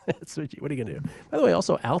 Yeah. That's what are you going to do? By the way,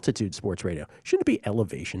 also Altitude Sports Radio. Shouldn't it be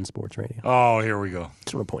Elevation Sports Radio? Oh, here we go.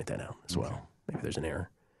 Just want to point that out as well. Maybe there's an error.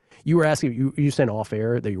 You were asking, you sent off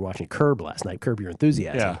air that you were watching Curb last night, Curb Your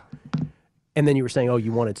Enthusiasm. Yeah. And then you were saying, oh,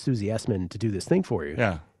 you wanted Susie Essman to do this thing for you.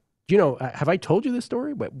 Yeah. Do you know, have I told you this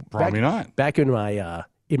story? Probably not. Back in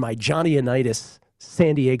my Johnny Unitas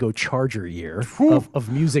San Diego Charger year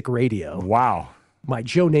of music radio. Wow. My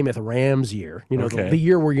Joe Namath Rams year. You know, the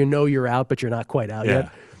year where you know you're out, but you're not quite out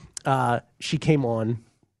yet. She came on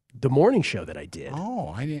the morning show that I did. Oh,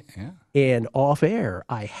 I didn't. Yeah. And off air,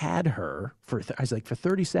 I had her I was like, for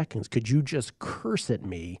 30 seconds, could you just curse at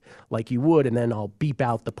me like you would, and then I'll beep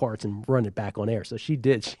out the parts and run it back on air. So she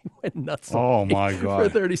did. She went nuts. Oh my God! For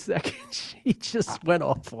 30 seconds, she just went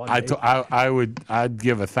off on me. I'd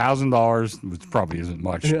give $1,000, which probably isn't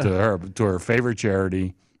much to her favorite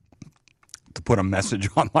charity, to put a message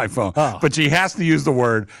on my phone. Oh. But she has to use the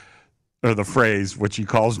word or the phrase, which she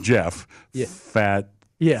calls Jeff, fat.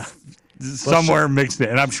 Yeah. Somewhere mixed in.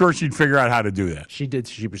 And I'm sure she'd figure out how to do that. She did.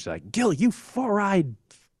 She was like, Gil, you four-eyed,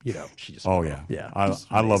 she just. Oh, yeah. Yeah.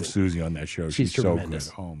 I love Susie on that show. She's tremendous.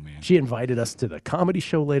 So good. Oh, man. She invited us to the comedy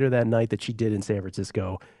show later that night that she did in San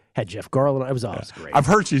Francisco. Had Jeff Garland. It was great. I've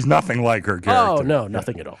heard she's nothing like her character. Oh, no,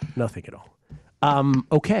 nothing at all. Nothing at all.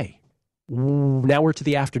 Okay. Now we're to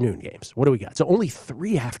the afternoon games. What do we got? So only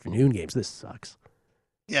 3 afternoon games. This sucks.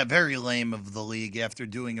 Yeah, very lame of the league after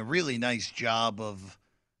doing a really nice job of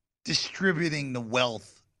distributing the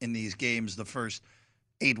wealth in these games the first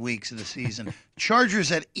 8 weeks of the season.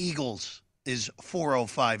 Chargers at Eagles is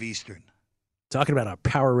 4:05 Eastern. Talking about our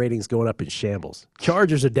power ratings going up in shambles.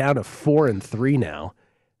 Chargers are down to 4-3 now.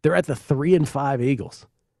 They're at the 3-5 Eagles.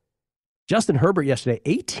 Justin Herbert yesterday,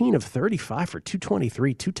 18 of 35 for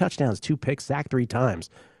 223, 2 touchdowns, 2 picks, sacked 3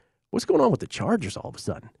 times. What's going on with the Chargers all of a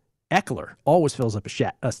sudden? Eckler always fills up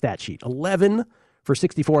a stat sheet. 11 for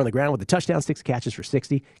 64 on the ground with a touchdown, 6 catches for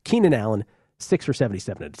 60. Keenan Allen, 6 for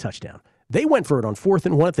 77 at a touchdown. They went for it on 4th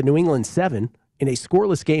and 1 at the New England 7 in a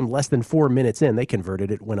scoreless game less than 4 minutes in. They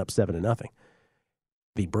converted it, went up 7-0.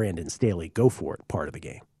 The Brandon Staley go for it part of the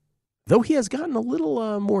game. Though he has gotten a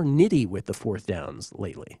little more nitty with the 4th downs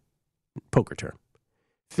lately. Poker term.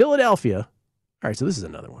 Philadelphia. All right, so this is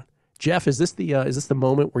another one. Jeff, is this the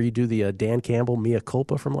moment where you do the Dan Campbell mea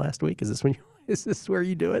culpa from last week? Is this where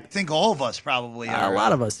you do it? I think all of us probably are. A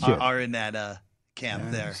lot of us are in that camp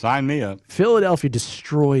there. Sign me up. Philadelphia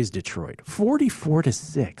destroys Detroit,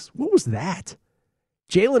 44-6. What was that?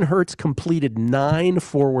 Jalen Hurts completed 9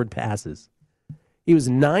 forward passes. He was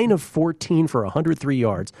 9 of 14 for 103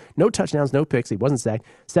 yards. No touchdowns, no picks. He wasn't sacked.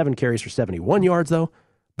 7 carries for 71 yards, though.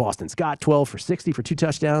 Boston Scott, 12 for 60 for 2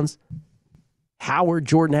 touchdowns.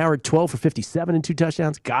 Jordan Howard, 12 for 57 and 2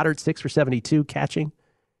 touchdowns. Goddard, 6 for 72 catching.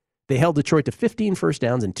 They held Detroit to 15 first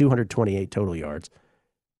downs and 228 total yards.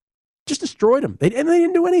 Just destroyed them. They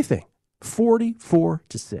didn't do anything.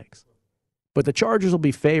 44-6. But the Chargers will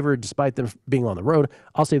be favored despite them being on the road.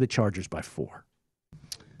 I'll say the Chargers by 4.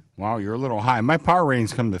 Wow, you're a little high. My power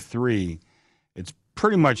ratings come to 3. It's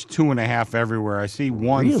pretty much 2.5 everywhere. I see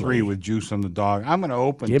 1-3 with juice on the dog. I'm going to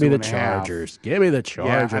open 2.5. Give me the Chargers. Give me the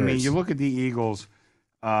Chargers. Yeah, I mean, you look at the Eagles.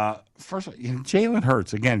 First, Jalen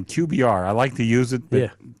Hurts, again, QBR. I like to use it,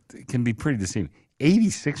 but it can be pretty deceiving.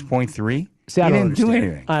 86.3? See, I don't didn't do understand.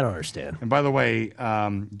 anything. I don't understand. And by the way,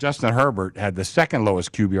 Justin Herbert had the second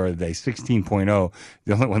lowest QBR of the day, 16.0.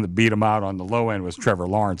 The only one that beat him out on the low end was Trevor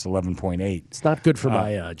Lawrence, 11.8. It's not good for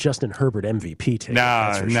my Justin Herbert MVP take.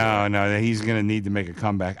 No. He's going to need to make a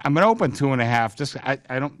comeback. I'm going to open 2.5. Just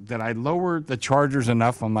did I lower the Chargers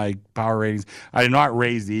enough on my power ratings? I did not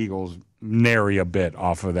raise the Eagles nary a bit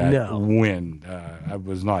off of that win. I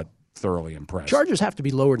was not thoroughly impressed. Chargers have to be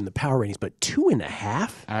lowered in the power ratings, but 2.5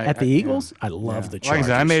 at the Eagles? I love the Chargers.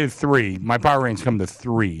 Like I said, I made it 3. My power ratings come to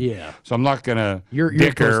 3. Yeah. So I'm not going to You're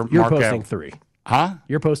posting 3. Huh?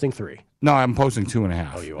 You're posting 3. No, I'm posting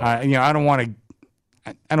 2.5. Oh, you are. I don't want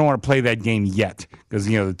to play that game yet because,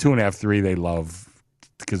 the 2.5, 3 they love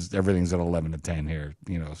because everything's at 11-10 here,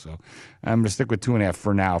 so I'm going to stick with 2.5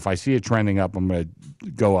 for now. If I see it trending up, I'm going to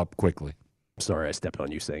go up quickly. Sorry, I stepped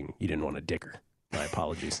on you saying you didn't want a dicker. My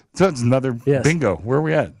apologies. So it's another Yes. bingo. Where are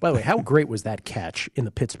we at? By the way, how great was that catch in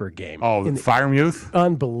the Pittsburgh game? Oh, in the Firemuth?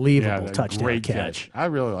 unbelievable that touchdown great catch. I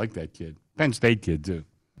really like that kid. Penn State kid, too.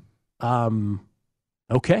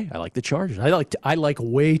 Okay, I like the Chargers. I like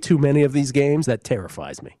way too many of these games. That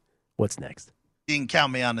terrifies me. What's next? You can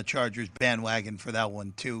count me on the Chargers bandwagon for that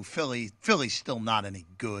one, too. Philly's still not any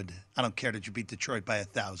good. I don't care that you beat Detroit by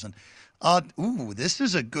 1,000. This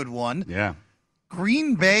is a good one. Yeah.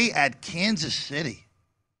 Green Bay at Kansas City.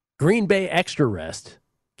 Green Bay extra rest,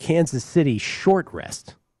 Kansas City short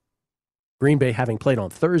rest. Green Bay having played on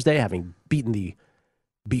Thursday, having beaten the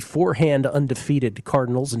beforehand undefeated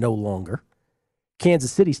Cardinals no longer.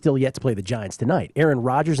 Kansas City still yet to play the Giants tonight. Aaron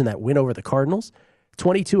Rodgers in that win over the Cardinals,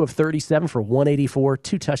 22 of 37 for 184,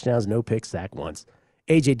 2 touchdowns, no picks, sack once.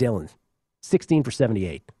 A.J. Dillon, 16 for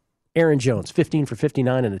 78. Aaron Jones, 15 for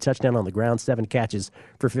 59 and a touchdown on the ground, 7 catches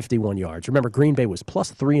for 51 yards. Remember, Green Bay was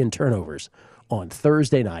 +3 in turnovers on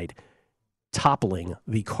Thursday night, toppling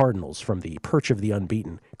the Cardinals from the perch of the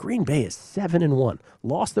unbeaten. Green Bay is 7-1.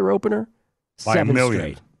 Lost their opener, By 7 a million.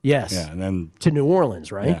 straight. Yes. Yeah, and then To New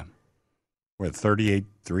Orleans, right? Yeah. What, 38-3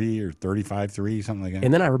 or 35-3, something like that?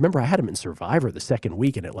 And then I remember I had him in Survivor the second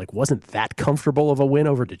week, and it wasn't that comfortable of a win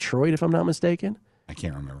over Detroit, if I'm not mistaken. I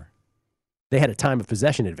can't remember. They had a time of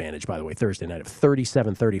possession advantage, by the way, Thursday night of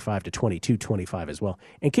 37-35 to 22-25 as well.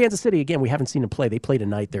 And Kansas City, again, we haven't seen them play. They play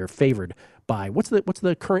tonight. They're favored by, what's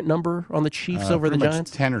the current number on the Chiefs over the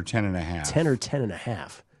Giants? 10 or 10.5. 10 or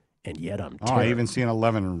 10.5. And yet I'm I even seen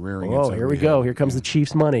 11 rearing. Oh, here we go. Here comes the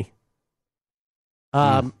Chiefs' money.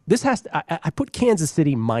 This has to, I put Kansas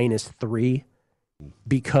City -3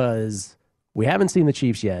 because we haven't seen the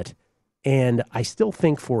Chiefs yet. And I still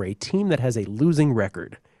think for a team that has a losing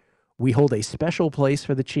record, we hold a special place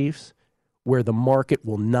for the Chiefs where the market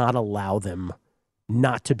will not allow them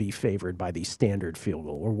not to be favored by the standard field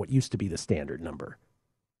goal or what used to be the standard number.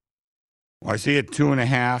 Well, I see it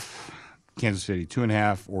 2.5, Kansas City,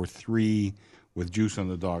 2.5 or 3 with juice on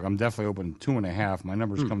the dog. I'm definitely open 2.5. My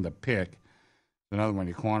numbers come to pick. Another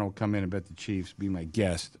one, Yaquan will come in and bet the Chiefs, be my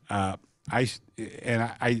guest. I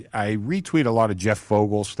retweet a lot of Jeff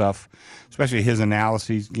Fogle stuff, especially his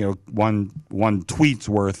analyses. You know, one tweet's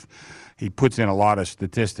worth. He puts in a lot of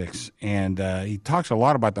statistics, and he talks a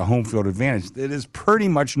lot about the home field advantage. It is pretty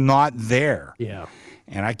much not there. Yeah.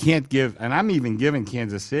 And I can't give, and I'm even giving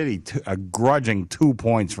Kansas City a grudging 2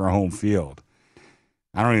 points for home field.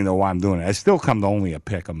 I don't even know why I'm doing it. I still come to only a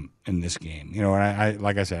pick 'em in this game. You know, and I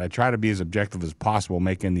like I said, I try to be as objective as possible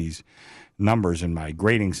making these numbers in my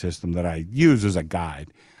grading system that I use as a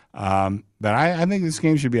guide. But I think this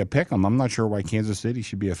game should be a pick 'em. I'm not sure why Kansas City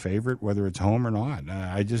should be a favorite, whether it's home or not.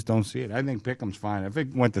 I just don't see it. I think pick 'em's fine. If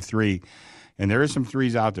it went to 3, and there is some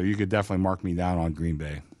 3s out there, you could definitely mark me down on Green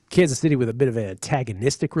Bay. Kansas City with a bit of an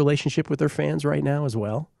antagonistic relationship with their fans right now as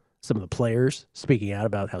well. Some of the players speaking out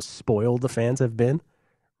about how spoiled the fans have been.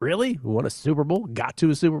 Really? We won a Super Bowl, got to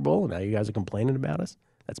a Super Bowl, and now you guys are complaining about us?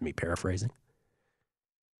 That's me paraphrasing.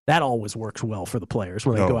 That always works well for the players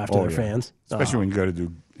when they go after their fans. Especially when you go to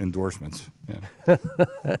do endorsements. Yeah.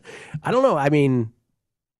 I don't know. I mean,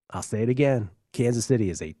 I'll say it again. Kansas City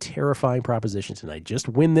is a terrifying proposition tonight. Just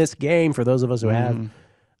win this game for those of us who have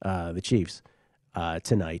the Chiefs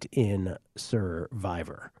tonight in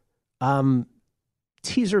Survivor.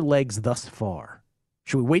 Teaser legs thus far.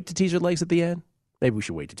 Should we wait to teaser legs at the end? Maybe we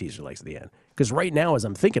should wait to teaser legs at the end. Because right now, as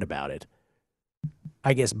I'm thinking about it,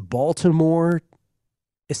 I guess Baltimore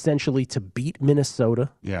essentially to beat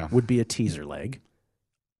Minnesota would be a teaser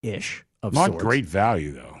leg-ish of not sorts. Great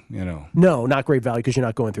value, though, you know. No, not great value because you're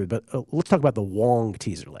not going through it. But let's talk about the Wong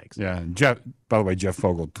teaser legs. Yeah, Jeff. By the way, Jeff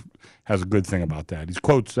Fogle has a good thing about that. He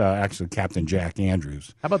quotes actually Captain Jack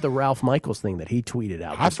Andrews. How about the Ralph Michaels thing that he tweeted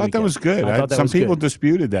out? I thought that was good. Some people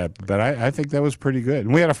disputed that, but I think that was pretty good.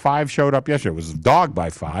 And we had a 5 showed up yesterday. It was a dog by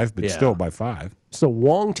 5, but still by 5. So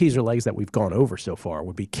Wong teaser legs that we've gone over so far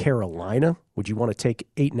would be Carolina. Would you want to take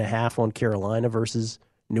 8.5 on Carolina versus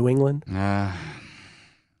New England?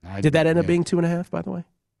 Did that end up being 2.5, by the way?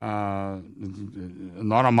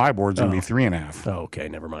 Not on my board. It's going to be 3.5. Oh, okay.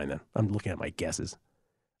 Never mind then. I'm looking at my guesses.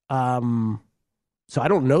 So I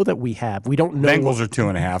don't know that we don't know. Bengals are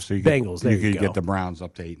 2.5, so you could go. get the Browns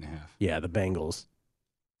up to 8.5. Yeah, the Bengals.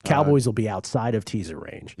 Cowboys will be outside of teaser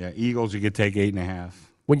range. Yeah, Eagles, you could take 8.5.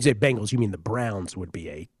 When you say Bengals, you mean the Browns would be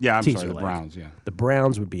a teaser leg. The Browns, yeah. The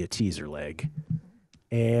Browns would be a teaser leg.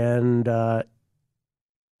 And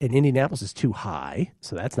Indianapolis is too high,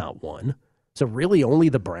 so that's not one. So really only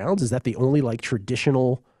the Browns? Is that the only like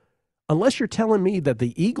traditional? Unless you're telling me that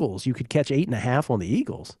the Eagles, you could catch 8.5 on the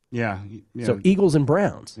Eagles. Yeah. So Eagles and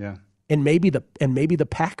Browns. Yeah. And maybe the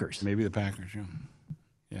Packers. Maybe the Packers, yeah.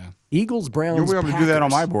 Yeah. Eagles, Browns, You'll be able Packers. to do that on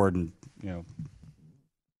my board in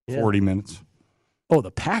 40 minutes. Oh,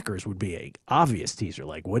 the Packers would be a obvious teaser,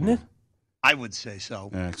 wouldn't it? I would say so.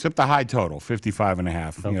 Except the high total,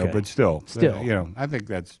 55.5. Okay. But still, I think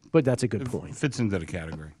that's. But that's a good point. Fits into the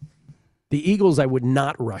category. The Eagles, I would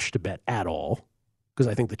not rush to bet at all because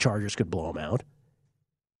I think the Chargers could blow them out.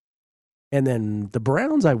 And then the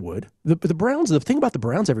Browns, I would. The Browns. The thing about the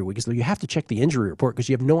Browns every week is that you have to check the injury report because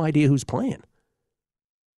you have no idea who's playing.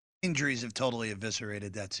 Injuries have totally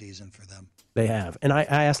eviscerated that season for them. They have. And I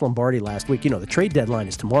asked Lombardi last week, the trade deadline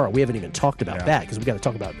is tomorrow. We haven't even talked about that because we got to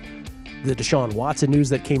talk about the Deshaun Watson news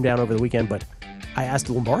that came down over the weekend. But I asked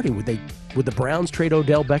Lombardi, would the Browns trade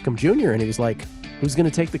Odell Beckham Jr.? And he was like, who's going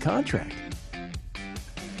to take the contract?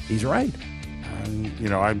 He's right. I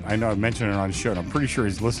know I mentioned it on the show, and I'm pretty sure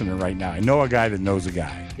he's listening right now. I know a guy that knows a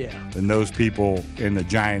guy that knows people in the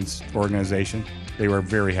Giants organization. They were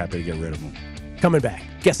very happy to get rid of him. Coming back,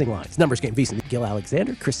 guessing lines, numbers game, VSiN, Gil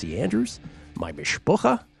Alexander, Chrissy Andrews, my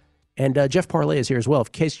mishpucha, and Jeff Parlay is here as well. In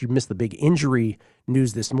case you missed the big injury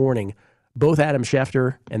news this morning, both Adam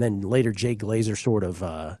Schefter and then later Jay Glazer sort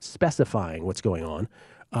of specifying what's going on,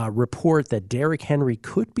 report that Derrick Henry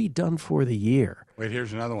could be done for the year. Wait,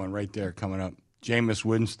 here's another one right there coming up. Jameis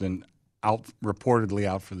Winston reportedly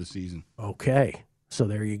out for the season. Okay, so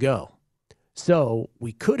there you go. So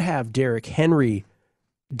we could have Derrick Henry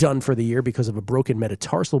done for the year because of a broken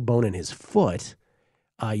metatarsal bone in his foot.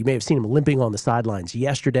 You may have seen him limping on the sidelines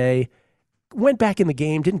yesterday. Went back in the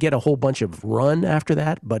game, didn't get a whole bunch of run after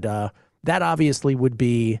that, but that obviously would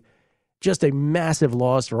be just a massive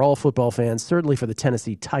loss for all football fans, certainly for the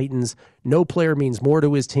Tennessee Titans. No player means more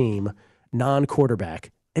to his team,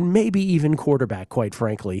 non-quarterback, and maybe even quarterback, quite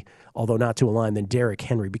frankly, although not to a line, than Derrick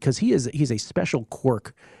Henry, because he's a special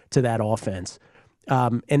quirk to that offense.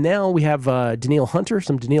 And now we have Danielle Hunter,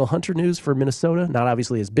 some Danielle Hunter news for Minnesota. Not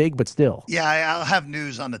obviously as big, but still. Yeah, I'll have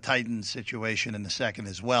news on the Titans situation in a second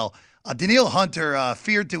as well. Danielle Hunter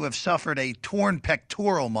feared to have suffered a torn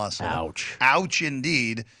pectoral muscle. Ouch. Ouch,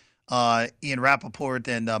 indeed. Ian Rappaport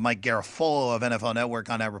and Mike Garafolo of NFL Network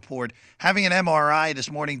on that report. Having an MRI this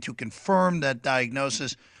morning to confirm that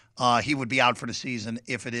diagnosis, he would be out for the season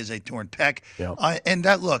if it is a torn pec. Yeah. And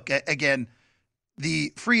that, look, again,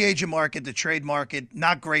 the free agent market, the trade market,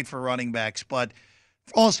 not great for running backs, but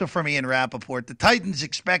also from Ian Rappaport, the Titans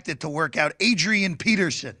expected to work out Adrian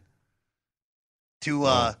Peterson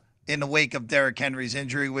to in the wake of Derrick Henry's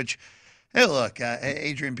injury, which, hey, look,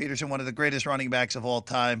 Adrian Peterson, one of the greatest running backs of all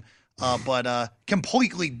time, but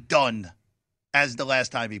completely done as the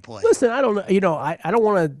last time he played. Listen, I don't know. I don't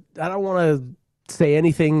want to say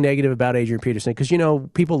anything negative about Adrian Peterson because,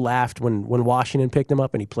 people laughed when Washington picked him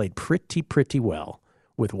up and he played pretty well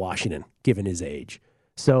with Washington, given his age.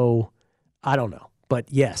 So I don't know. But,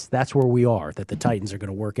 yes, that's where we are, that the Titans are going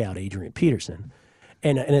to work out Adrian Peterson.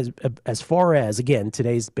 And as far as, again,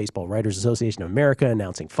 today's Baseball Writers Association of America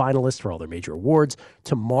announcing finalists for all their major awards.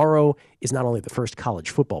 Tomorrow is not only the first college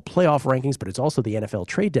football playoff rankings, but it's also the NFL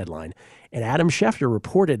trade deadline. And Adam Schefter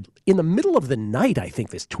reported in the middle of the night, I think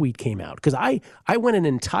this tweet came out, because I went an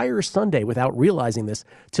entire Sunday without realizing this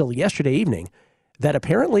till yesterday evening, that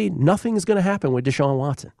apparently nothing's going to happen with Deshaun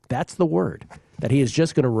Watson. That's the word, that he is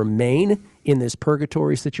just going to remain in this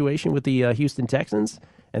purgatory situation with the Houston Texans,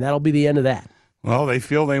 and that'll be the end of that. Well, they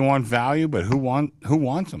feel they want value, but who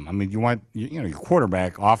wants them? I mean, your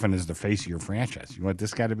quarterback often is the face of your franchise. You want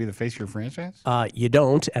this guy to be the face of your franchise? You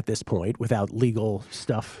don't at this point without legal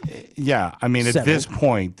stuff. Yeah, I mean, settled. At this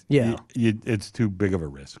point, yeah. It's too big of a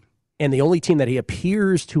risk. And the only team that he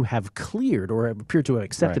appears to have cleared or appeared to have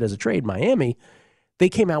accepted as a trade, Miami, they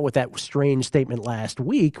came out with that strange statement last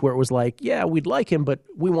week where it was like, yeah, we'd like him, but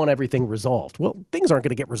we want everything resolved. Well, things aren't going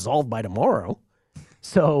to get resolved by tomorrow.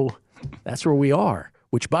 So that's where we are,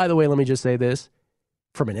 which, by the way, let me just say this.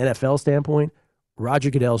 From an NFL standpoint, Roger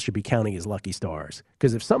Goodell should be counting his lucky stars.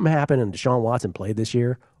 Because if something happened and Deshaun Watson played this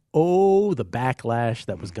year, the backlash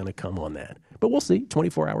that was going to come on that. But we'll see.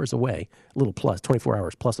 24 hours away, a little plus, 24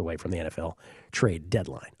 hours plus away from the NFL trade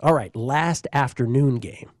deadline. All right, last afternoon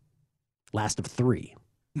game, last of three.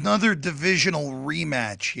 Another divisional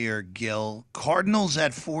rematch here, Gil. Cardinals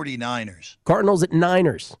at 49ers. Cardinals at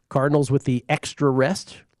Niners. Cardinals with the extra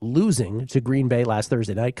rest, losing to Green Bay last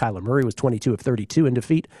Thursday night. Kyler Murray was 22 of 32 in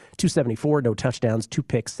defeat, 274, no touchdowns, 2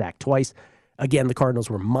 picks, sacked twice. Again, the Cardinals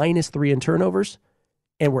were -3 in turnovers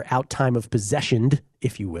and were out time of possessioned,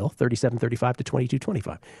 if you will, 37-35 to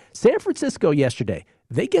 22-25. San Francisco yesterday,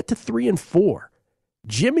 they get to 3-4.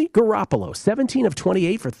 Jimmy Garoppolo, 17 of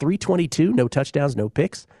 28 for 322, no touchdowns, no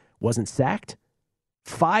picks, wasn't sacked.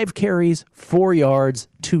 5 carries, 4 yards,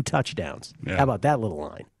 2 touchdowns. Yeah. How about that little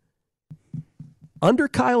line? Under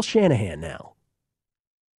Kyle Shanahan now,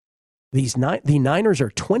 the Niners are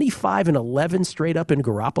 25-11 straight up in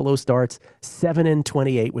Garoppolo starts,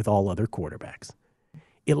 7-28 with all other quarterbacks.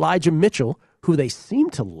 Elijah Mitchell, who they seem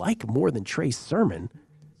to like more than Trey Sermon,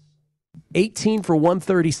 18 for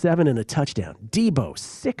 137 and a touchdown. Debo,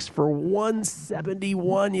 6 for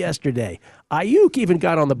 171 yesterday. Ayuk even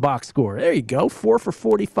got on the box score. There you go, 4 for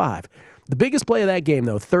 45. The biggest play of that game,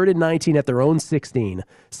 though, 3rd and 19 at their own 16,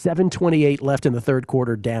 7:28 left in the third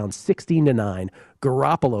quarter, down 16-9.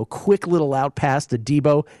 Garoppolo, quick little out pass to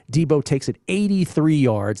Debo. Debo takes it 83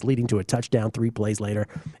 yards, leading to a touchdown 3 plays later,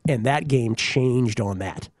 and that game changed on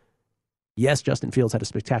that. Yes, Justin Fields had a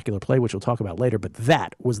spectacular play, which we'll talk about later, but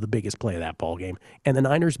that was the biggest play of that ball game. And the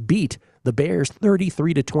Niners beat the Bears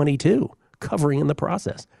 33-22, covering in the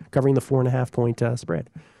process, covering the 4.5-point spread.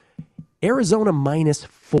 Arizona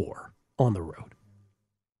 -4 on the road.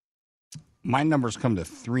 My numbers come to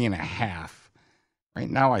 3.5. Right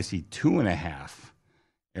now, I see 2.5.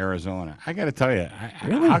 Arizona. I got to tell you,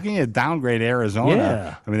 Really? How can you downgrade Arizona?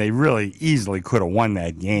 Yeah. I mean, they really easily could have won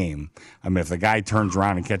that game. I mean, if the guy turns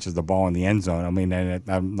around and catches the ball in the end zone, I mean,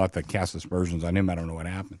 I'm not to cast aspersions on him. I don't know what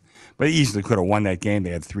happened. But he easily could have won that game.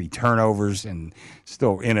 They had 3 turnovers and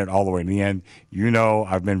still in it all the way to the end. You know,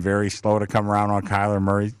 I've been very slow to come around on Kyler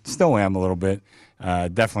Murray. Still am a little bit.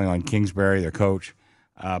 Definitely on Kingsbury, their coach.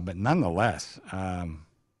 But nonetheless,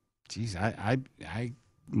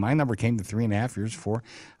 my number came to 3.5. Yours 4.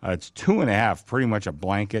 It's 2.5, pretty much a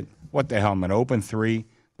blanket. What the hell? I'm an open 3.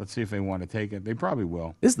 Let's see if they want to take it. They probably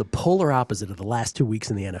will. This is the polar opposite of the last 2 weeks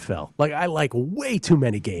in the NFL. Like, I like way too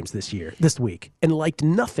many games this week, and liked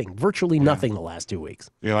nothing, virtually nothing the last 2 weeks.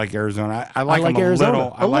 You like Arizona? I like them Arizona, a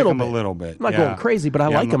little. I like them a little bit. I'm not going crazy, but I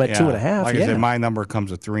like them at 2.5. Like I said, my number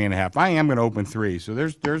comes at 3.5. I am going to open 3. So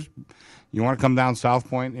there's. You want to come down South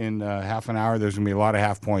Point in half an hour? There's going to be a lot of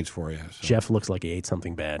half points for you. So. Jeff looks like he ate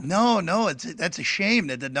something bad. No, that's a shame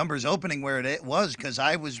that the number's opening where it was, because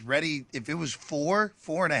I was ready. If it was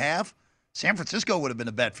 4.5, San Francisco would have been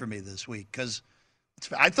a bet for me this week, because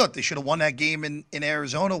I thought they should have won that game in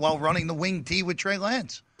Arizona while running the wing tee with Trey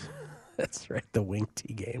Lance. That's right, the wing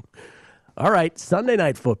tee game. All right, Sunday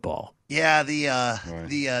Night Football. Yeah,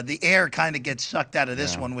 the air kind of gets sucked out of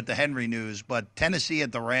this one with the Henry news, but Tennessee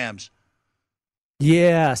at the Rams.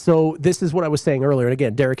 Yeah, so this is what I was saying earlier. And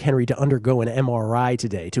again, Derrick Henry to undergo an MRI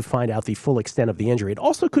today to find out the full extent of the injury. It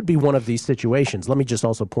also could be one of these situations. Let me just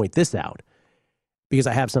also point this out, because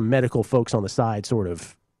I have some medical folks on the side sort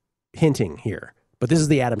of hinting here. But this is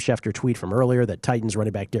the Adam Schefter tweet from earlier that Titans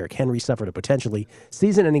running back Derrick Henry suffered a potentially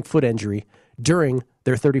season-ending foot injury during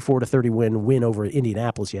their 34-30 win over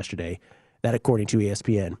Indianapolis yesterday. That according to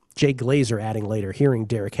ESPN. Jay Glazer adding later, hearing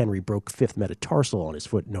Derrick Henry broke 5th metatarsal on his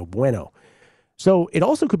foot, no bueno. So it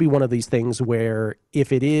also could be one of these things where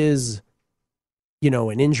if it is,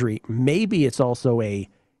 an injury, maybe it's also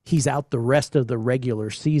he's out the rest of the regular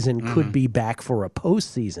season, could be back for a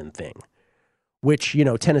postseason thing, which,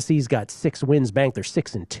 Tennessee's got 6 wins banked. They're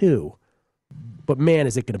 6-2. But, man,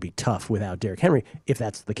 is it going to be tough without Derrick Henry if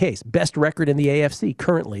that's the case. Best record in the AFC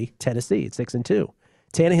currently, Tennessee at 6-2.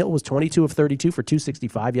 Tannehill was 22 of 32 for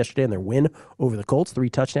 265 yesterday in their win over the Colts. 3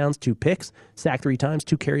 touchdowns, 2 picks, sacked 3 times,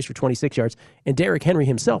 2 carries for 26 yards. And Derrick Henry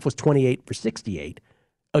himself was 28 for 68.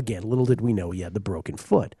 Again, little did we know he had the broken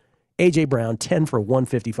foot. A.J. Brown, 10 for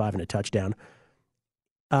 155 and a touchdown.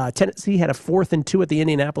 Tennessee had a 4th and 2 at the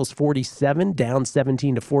Indianapolis 47, down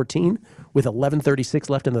 17-14. With 11:36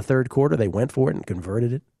 left in the third quarter, they went for it and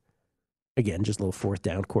converted it. Again, just little 4th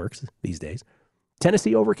down quirks these days.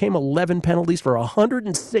 Tennessee overcame 11 penalties for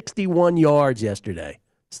 161 yards yesterday.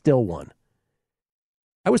 Still won.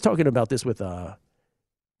 I was talking about this with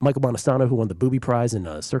Michael Bonestano, who won the Booby Prize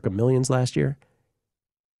in Circa Millions last year.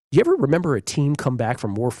 Do you ever remember a team come back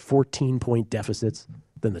from more 14-point deficits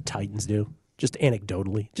than the Titans do? Just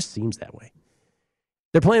anecdotally. It just seems that way.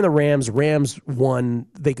 They're playing the Rams. Rams won.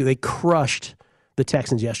 They crushed the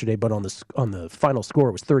Texans yesterday, but on the final score,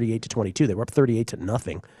 it was 38-22. They were up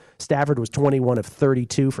 38-0. Stafford was 21 of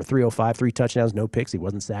 32 for 305, 3 touchdowns, no picks. He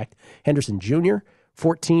wasn't sacked. Henderson Jr.,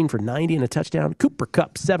 14 for 90 and a touchdown. Cooper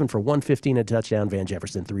Kupp, 7 for 115 and a touchdown. Van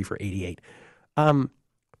Jefferson, 3 for 88.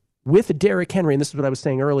 With Derrick Henry, and this is what I was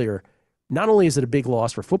saying earlier, not only is it a big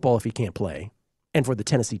loss for football if he can't play, and for the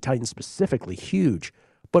Tennessee Titans specifically, huge,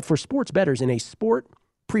 but for sports bettors in a sport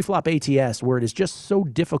pre-flop ATS where it is just so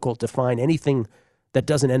difficult to find anything that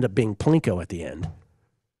doesn't end up being Plinko at the end.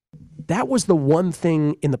 That was the one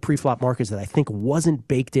thing in the pre-flop markets that I think wasn't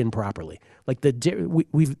baked in properly. Like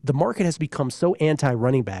the market has become so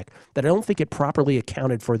anti-running back that I don't think it properly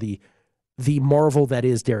accounted for the marvel that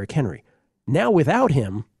is Derrick Henry. Now without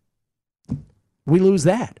him, we lose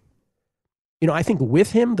that. I think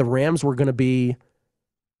with him, the Rams were going to be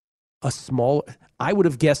I would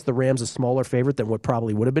have guessed the Rams a smaller favorite than what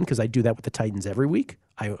probably would have been, because I do that with the Titans every week.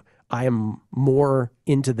 I am more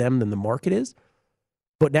into them than the market is.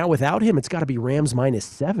 But now without him, it's got to be Rams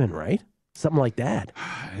 -7, right? Something like that.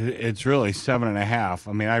 It's really 7.5.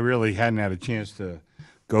 I mean, I really hadn't had a chance to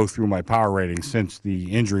go through my power rating since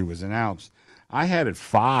the injury was announced. I had it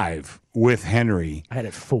 5 with Henry. I had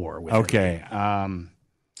it 4 with Henry. Okay.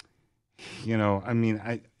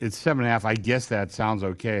 It's 7.5. I guess that sounds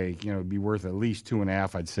okay. It'd be worth at least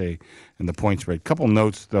 2.5, I'd say, in the point spread. Couple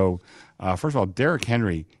notes, though. First of all, Derrick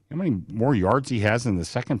Henry, you know how many more yards he has than the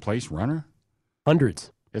second-place runner?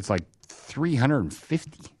 Hundreds. It's like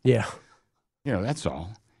 350. Yeah. That's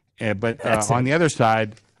all. But on the other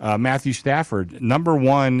side, Matthew Stafford, number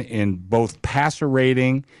 1 in both passer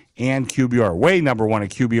rating and QBR. Way number 1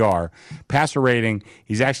 at QBR. Passer rating,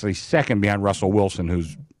 he's actually second behind Russell Wilson,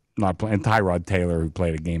 who's not playing, and Tyrod Taylor, who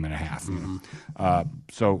played a game and a half. I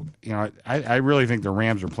really think the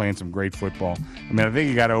Rams are playing some great football. I mean, I think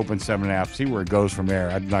you got to open 7.5, see where it goes from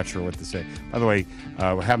there. I'm not sure what to say. By the way,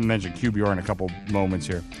 we haven't mentioned QBR in a couple moments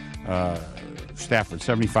here. Stafford,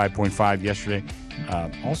 75.5 yesterday.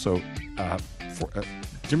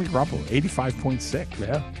 Jimmy Garoppolo, 85.6.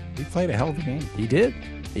 Yeah. He played a hell of a game. He did.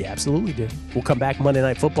 He absolutely did. We'll come back Monday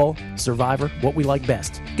Night Football, Survivor, what we like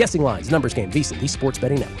best. Guessing lines, numbers game, VSiN, the Sports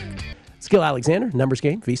Betting Network. Skill Alexander, numbers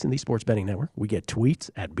game, VSiN, the Sports Betting Network. We get tweets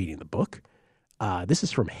at Beating the Book. This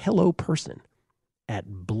is from Hello Person at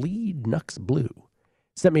Bleed Nux Blue.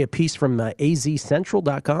 Sent me a piece from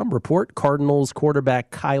azcentral.com. Report, Cardinals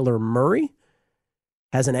quarterback Kyler Murray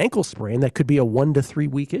has an ankle sprain that could be a 1 to 3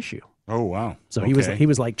 week issue. Oh, wow. So okay. he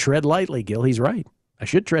was like, tread lightly, Gil. He's right. I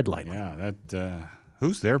should tread lightly. Yeah,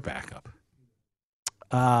 who's their backup?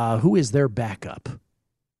 Who is their backup?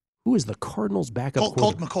 Who is the Cardinals' backup?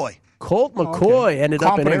 Colt McCoy. Colt McCoy ended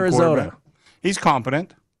up in Arizona. He's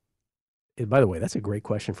competent. And by the way, that's a great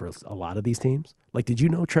question for a lot of these teams. Like, did you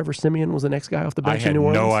know Trevor Siemian was the next guy off the bench in New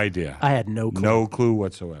Orleans? I had no idea. I had no clue. No clue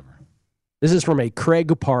whatsoever. This is from a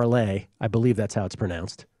Craig Parlay. I believe that's how it's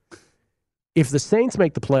pronounced. If the Saints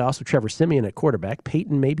make the playoffs with Trevor Siemian at quarterback,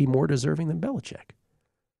 Peyton may be more deserving than Belichick.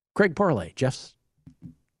 Craig Parlay, Jeff's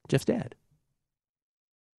dad.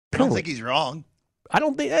 I don't think he's wrong. I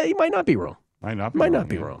don't think he might not be wrong. Might not be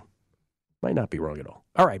wrong. Might not be wrong at all.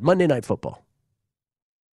 All right, Monday Night Football.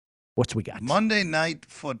 What's we got? Monday Night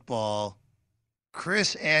Football.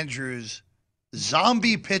 Chris Andrews,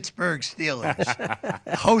 zombie Pittsburgh Steelers,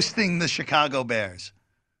 hosting the Chicago Bears.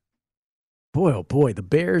 Boy, oh boy, the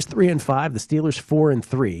Bears 3-5, the Steelers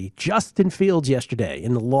 4-3. Justin Fields yesterday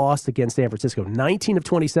in the loss against San Francisco, 19 of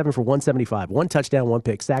 27 for 175, 1 touchdown, 1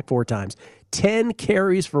 pick, sacked 4 times, 10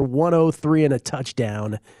 carries for 103 and a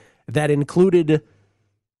touchdown. That included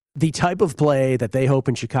the type of play that they hope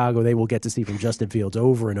in Chicago they will get to see from Justin Fields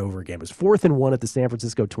over and over again. It was 4th and 1 at the San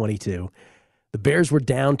Francisco 22. The Bears were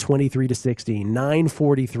down 23-16,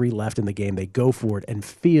 9:43 left in the game. They go for it, and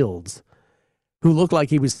Fields, who looked like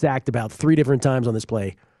he was sacked about 3 different times on this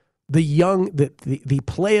play, the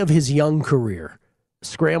play of his young career,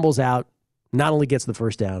 scrambles out, not only gets the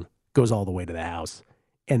first down, goes all the way to the house,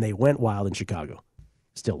 and they went wild in Chicago.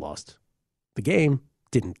 Still lost the game,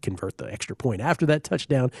 didn't convert the extra point after that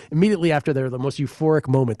touchdown. Immediately after the most euphoric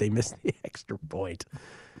moment, they missed the extra point.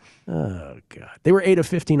 Oh, God. They were 8 of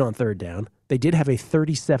 15 on third down. They did have a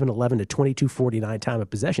 37-11 to 22-49 time of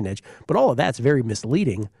possession edge, but all of that's very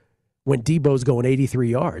misleading when Debo's going 83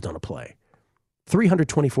 yards on a play.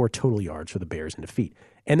 324 total yards for the Bears in defeat.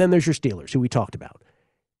 And then there's your Steelers, who we talked about.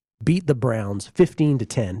 Beat the Browns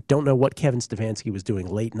 15-10. Don't know what Kevin Stefanski was doing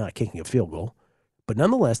late, not kicking a field goal. But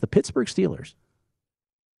nonetheless, the Pittsburgh Steelers,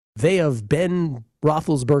 they have Ben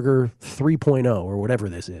Roethlisberger 3.0 or whatever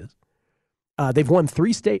this is. They've won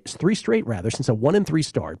three straight since a 1-3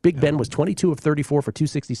 start. Big Ben was 22 of 34 for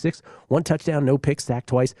 266, 1 touchdown, no picks, sacked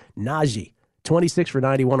twice. Najee, 26 for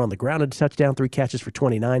 91 on the ground and a touchdown, 3 catches for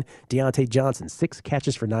 29. Deontay Johnson, 6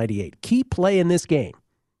 catches for 98. Key play in this game,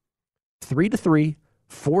 3-3,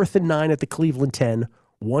 4th and 9 at the Cleveland 10,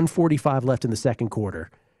 1:45 left in the second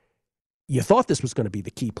quarter. You thought this was going to be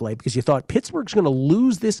the key play because you thought Pittsburgh's going to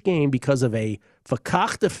lose this game because of a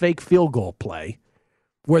fakakta fake field goal play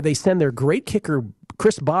where they send their great kicker,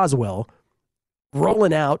 Chris Boswell,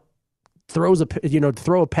 rolling out, throw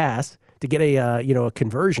a pass to get a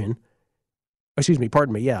conversion. A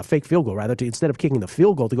fake field goal, rather, instead of kicking the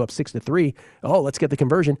field goal to go up 6-3. Oh, let's get the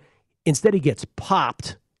conversion. Instead, he gets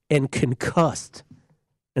popped and concussed.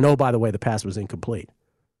 And oh, by the way, the pass was incomplete.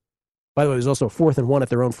 By the way, there's also a 4th and 1 at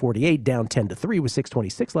their own 48, down 10-3 with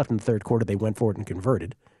 6:26 left in the third quarter. They went for it and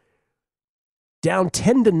converted. Down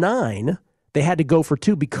 10-9, They had to go for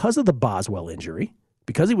 2 because of the Boswell injury,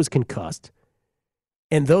 because he was concussed.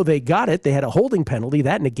 And though they got it, they had a holding penalty.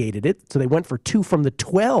 That negated it. So they went for 2 from the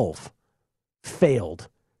 12. Failed.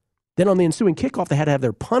 Then on the ensuing kickoff, they had to have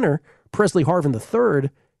their punter, Presley Harvin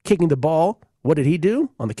III, kicking the ball. What did he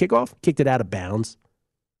do on the kickoff? Kicked it out of bounds.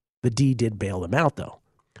 The D did bail them out, though.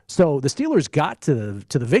 So the Steelers got to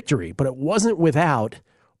the victory, but it wasn't without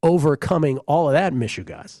overcoming all of that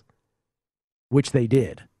Michigas, which they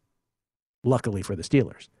did, luckily for the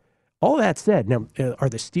Steelers. All that said, now, are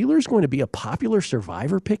the Steelers going to be a popular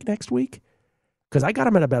Survivor pick next week? Because I got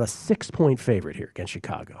them at about a 6-point favorite here against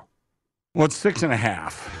Chicago. Well, it's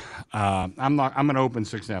 6.5. I'm going to open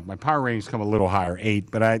 6.5. My power ratings come a little higher, 8.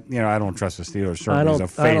 But I don't trust the Steelers certainly as a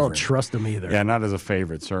favorite. I don't trust them either. Yeah, not as a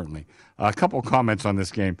favorite certainly. A couple of comments on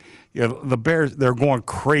this game. The Bears, they're going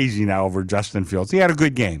crazy now over Justin Fields. He had a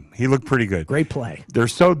good game. He looked pretty good. Great play. They're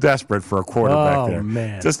so desperate for a quarterback there. Oh,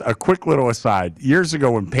 man. Just a quick little aside. Years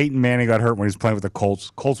ago when Peyton Manning got hurt when he was playing with the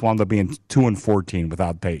Colts wound up being 2-14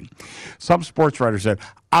 without Peyton. Some sports writers said,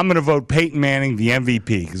 I'm going to vote Peyton Manning the MVP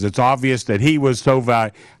because it's obvious that he was so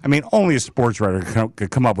valuable. I mean, only a sports writer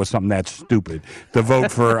could come up with something that stupid to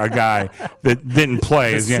vote for a guy that didn't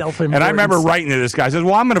play. And I remember writing to this guy. I said,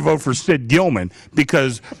 well, I'm going to vote for Sid Gilman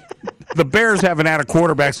because the Bears haven't had a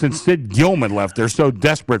quarterback since Sid Gilman left. They're so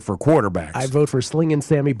desperate for quarterbacks. I vote for Slinging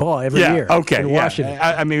Sammy Baugh every year in Washington.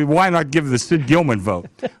 I mean, why not give the Sid Gilman vote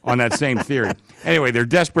on that same theory? Anyway, they're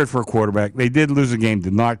desperate for a quarterback. They did lose a game,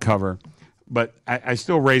 did not cover. But I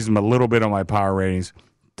still raised them a little bit on my power ratings.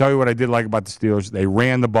 Tell you what I did like about the Steelers. They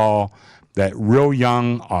ran the ball. That real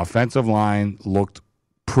young offensive line looked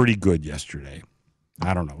pretty good yesterday.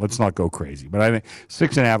 I don't know. Let's not go crazy. But I think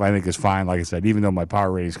 6.5 I think is fine. Like I said, even though my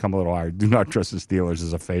power ratings come a little higher, do not trust the Steelers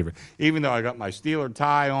as a favorite. Even though I got my Steeler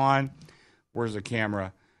tie on. Where's the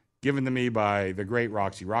camera? Given to me by the great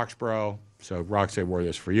Roxy Roxborough. So Roxy wore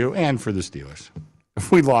this for you and for the Steelers.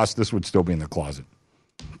 If we lost, this would still be in the closet.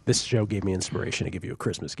 This show gave me inspiration to give you a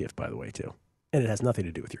Christmas gift, by the way, too. And it has nothing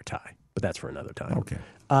to do with your tie, but that's for another time. Okay.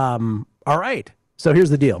 All right. So here's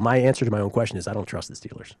the deal. My answer to my own question is I don't trust the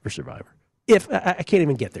Steelers for Survivor. I can't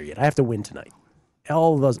even get there yet. I have to win tonight.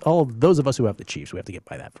 All of those of us who have the Chiefs, we have to get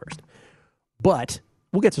by that first. But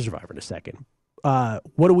we'll get to Survivor in a second.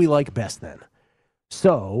 What do we like best then?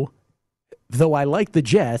 So, though I like the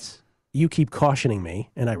Jets, you keep cautioning me,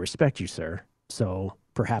 and I respect you, sir. So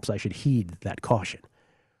perhaps I should heed that caution.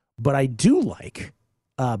 But I do like,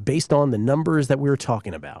 based on the numbers that we were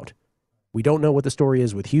talking about, we don't know what the story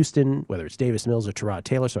is with Houston, whether it's Davis Mills or Tyrod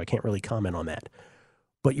Taylor, so I can't really comment on that.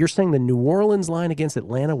 But you're saying the New Orleans line against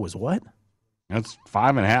Atlanta was what? That's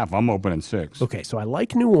 5.5. I'm opening 6. Okay, so I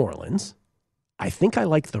like New Orleans. I think I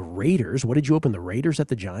like the Raiders. What did you open, the Raiders at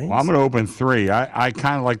the Giants? Well, I'm going to open 3. I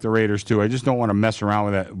kind of like the Raiders, too. I just don't want to mess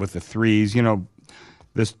around with the 3s. You know,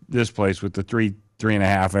 this place with the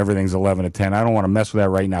 3.5, everything's 11-10. I don't want to mess with that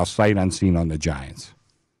right now, sight unseen on the Giants.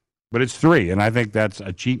 But it's 3, and I think that's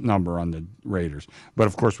a cheap number on the Raiders. But,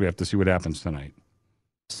 of course, we have to see what happens tonight.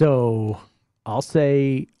 So I'll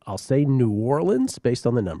say New Orleans, based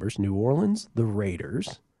on the numbers. New Orleans, the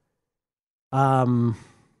Raiders,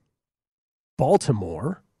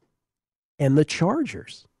 Baltimore, and the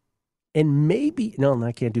Chargers. And maybe – no,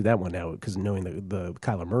 I can't do that one now because knowing the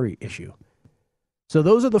Kyler Murray issue. So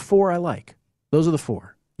those are the 4 I like. Those are the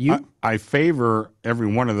 4. You? I favor every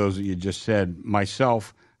one of those that you just said.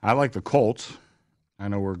 Myself, I like the Colts. I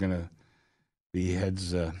know we're going to be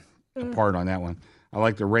heads apart on that one. I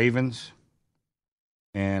like the Ravens,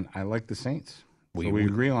 and I like the Saints. We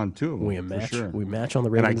agree on 2 of them. We match on the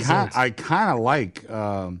Ravens and Saints. I kind of like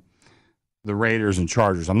the Raiders and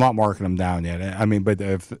Chargers. I'm not marking them down yet. I mean, but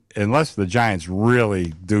unless the Giants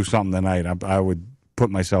really do something tonight, I would put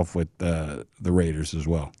myself with the Raiders as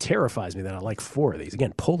well. Terrifies me that I like 4 of these.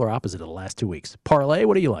 Again, polar opposite of the last 2 weeks. Parlay,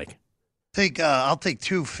 what do you like? I'll take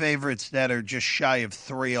 2 favorites that are just shy of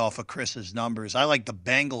 3 off of Chris's numbers. I like the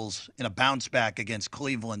Bengals in a bounce back against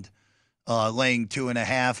Cleveland, laying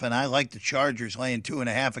 2.5, and I like the Chargers laying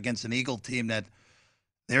 2.5 against an Eagle team that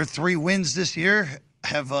their 3 wins this year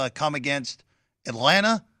have come against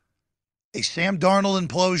Atlanta, a Sam Darnold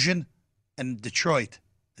implosion, and Detroit.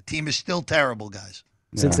 The team is still terrible, guys.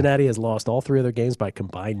 Yeah. Cincinnati has lost all 3 of their games by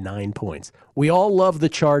combined 9 points. We all love the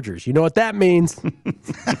Chargers. You know what that means.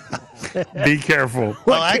 Be careful.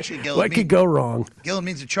 Well, actually, Gillen, what could go wrong? Gillen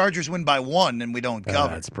means the Chargers win by 1 and we don't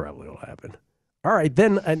cover. That's probably what happened. All right,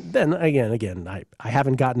 then again, I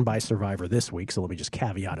haven't gotten by Survivor this week, so let me just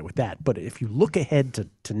caveat it with that. But if you look ahead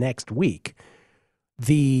to next week,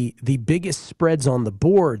 the biggest spreads on the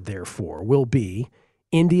board, therefore, will be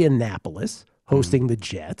Indianapolis hosting the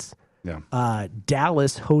Jets, Yeah.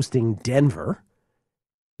 Dallas hosting Denver.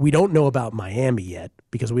 We don't know about Miami yet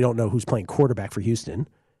because we don't know who's playing quarterback for Houston.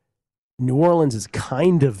 New Orleans is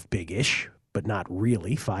kind of big-ish, but not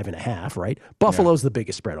really, 5.5, right? Buffalo's the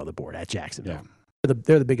biggest spread on the board at Jacksonville. Yeah.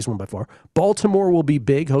 They're the biggest one by far. Baltimore will be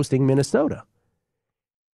big hosting Minnesota.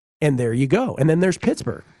 And there you go. And then there's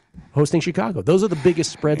Pittsburgh hosting Chicago. Those are the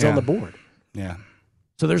biggest spreads on the board. Yeah.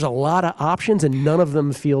 So there's a lot of options, and none of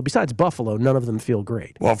them feel, besides Buffalo, none of them feel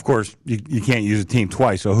great. Well, of course, you can't use a team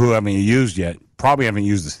twice, so who haven't you used yet? Probably haven't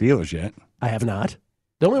used the Steelers yet. I have not.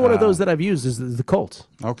 The only one of those that I've used is the Colts.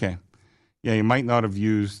 Okay. Yeah, you might not have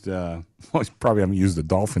used, well, you probably haven't used the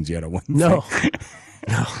Dolphins yet, I wouldn't No. think.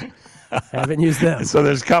 No. I haven't used them. So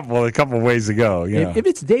there's a couple ways to go. If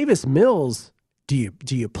it's Davis Mills, do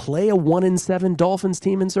you play a 1-7 Dolphins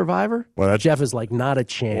team in Survivor? Well, Jeff is like, not a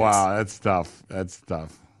chance. Wow, that's tough. I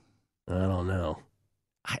don't know.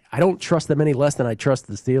 I don't trust them any less than I trust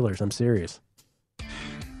the Steelers. I'm serious.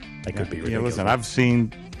 That could be ridiculous. Yeah, listen, I've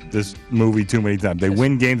seen this movie too many times. They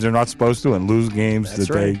win games they're not supposed to and lose games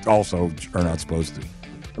they also are not supposed to.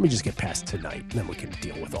 Let me just get past tonight, and then we can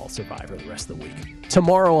deal with all Survivor the rest of the week.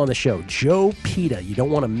 Tomorrow on the show, Joe Pita. You don't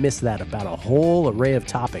want to miss that, about a whole array of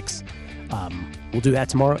topics. We'll do that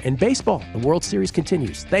tomorrow. And baseball, the World Series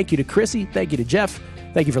continues. Thank you to Chrissy. Thank you to Jeff.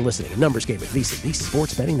 Thank you for listening. A Numbers Game with VSiN, the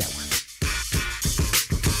Sports Betting Network.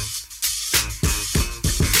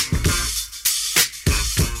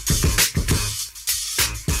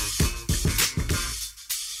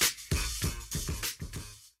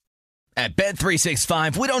 At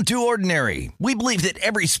Bet365, we don't do ordinary. We believe that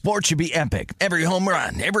every sport should be epic. Every home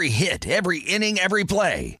run, every hit, every inning, every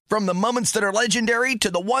play. From the moments that are legendary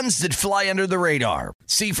to the ones that fly under the radar.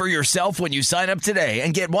 See for yourself when you sign up today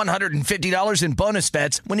and get $150 in bonus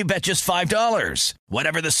bets when you bet just $5.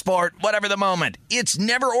 Whatever the sport, whatever the moment, it's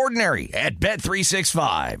never ordinary at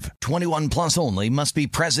Bet365. 21 plus only. Must be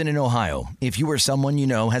present in Ohio. If you or someone you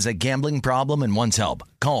know has a gambling problem and wants help,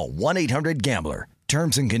 call 1-800-GAMBLER.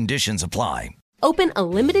 Terms and conditions apply. Open a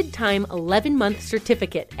limited-time 11-month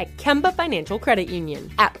certificate at Kemba Financial Credit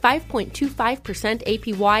Union. At 5.25%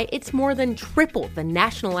 APY, it's more than triple the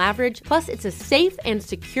national average, plus it's a safe and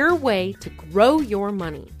secure way to grow your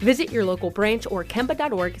money. Visit your local branch or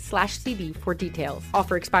kemba.org/cb for details.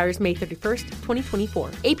 Offer expires May 31st, 2024.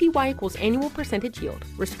 APY equals annual percentage yield.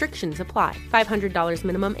 Restrictions apply. $500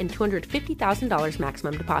 minimum and $250,000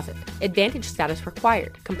 maximum deposit. Advantage status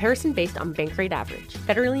required. Comparison based on bank rate average.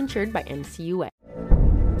 Federally insured by NCUA.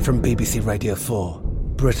 From BBC Radio 4,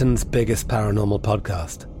 Britain's biggest paranormal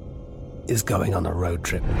podcast is going on a road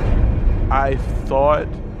trip. I thought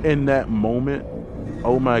in that moment,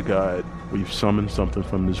 oh my God, we've summoned something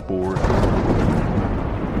from this board.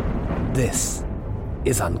 This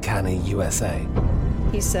is Uncanny USA.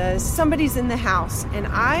 He says, somebody's in the house, and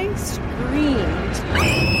I screamed.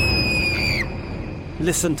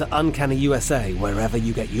 Listen to Uncanny USA wherever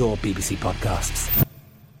you get your BBC podcasts,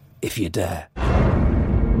 if you dare.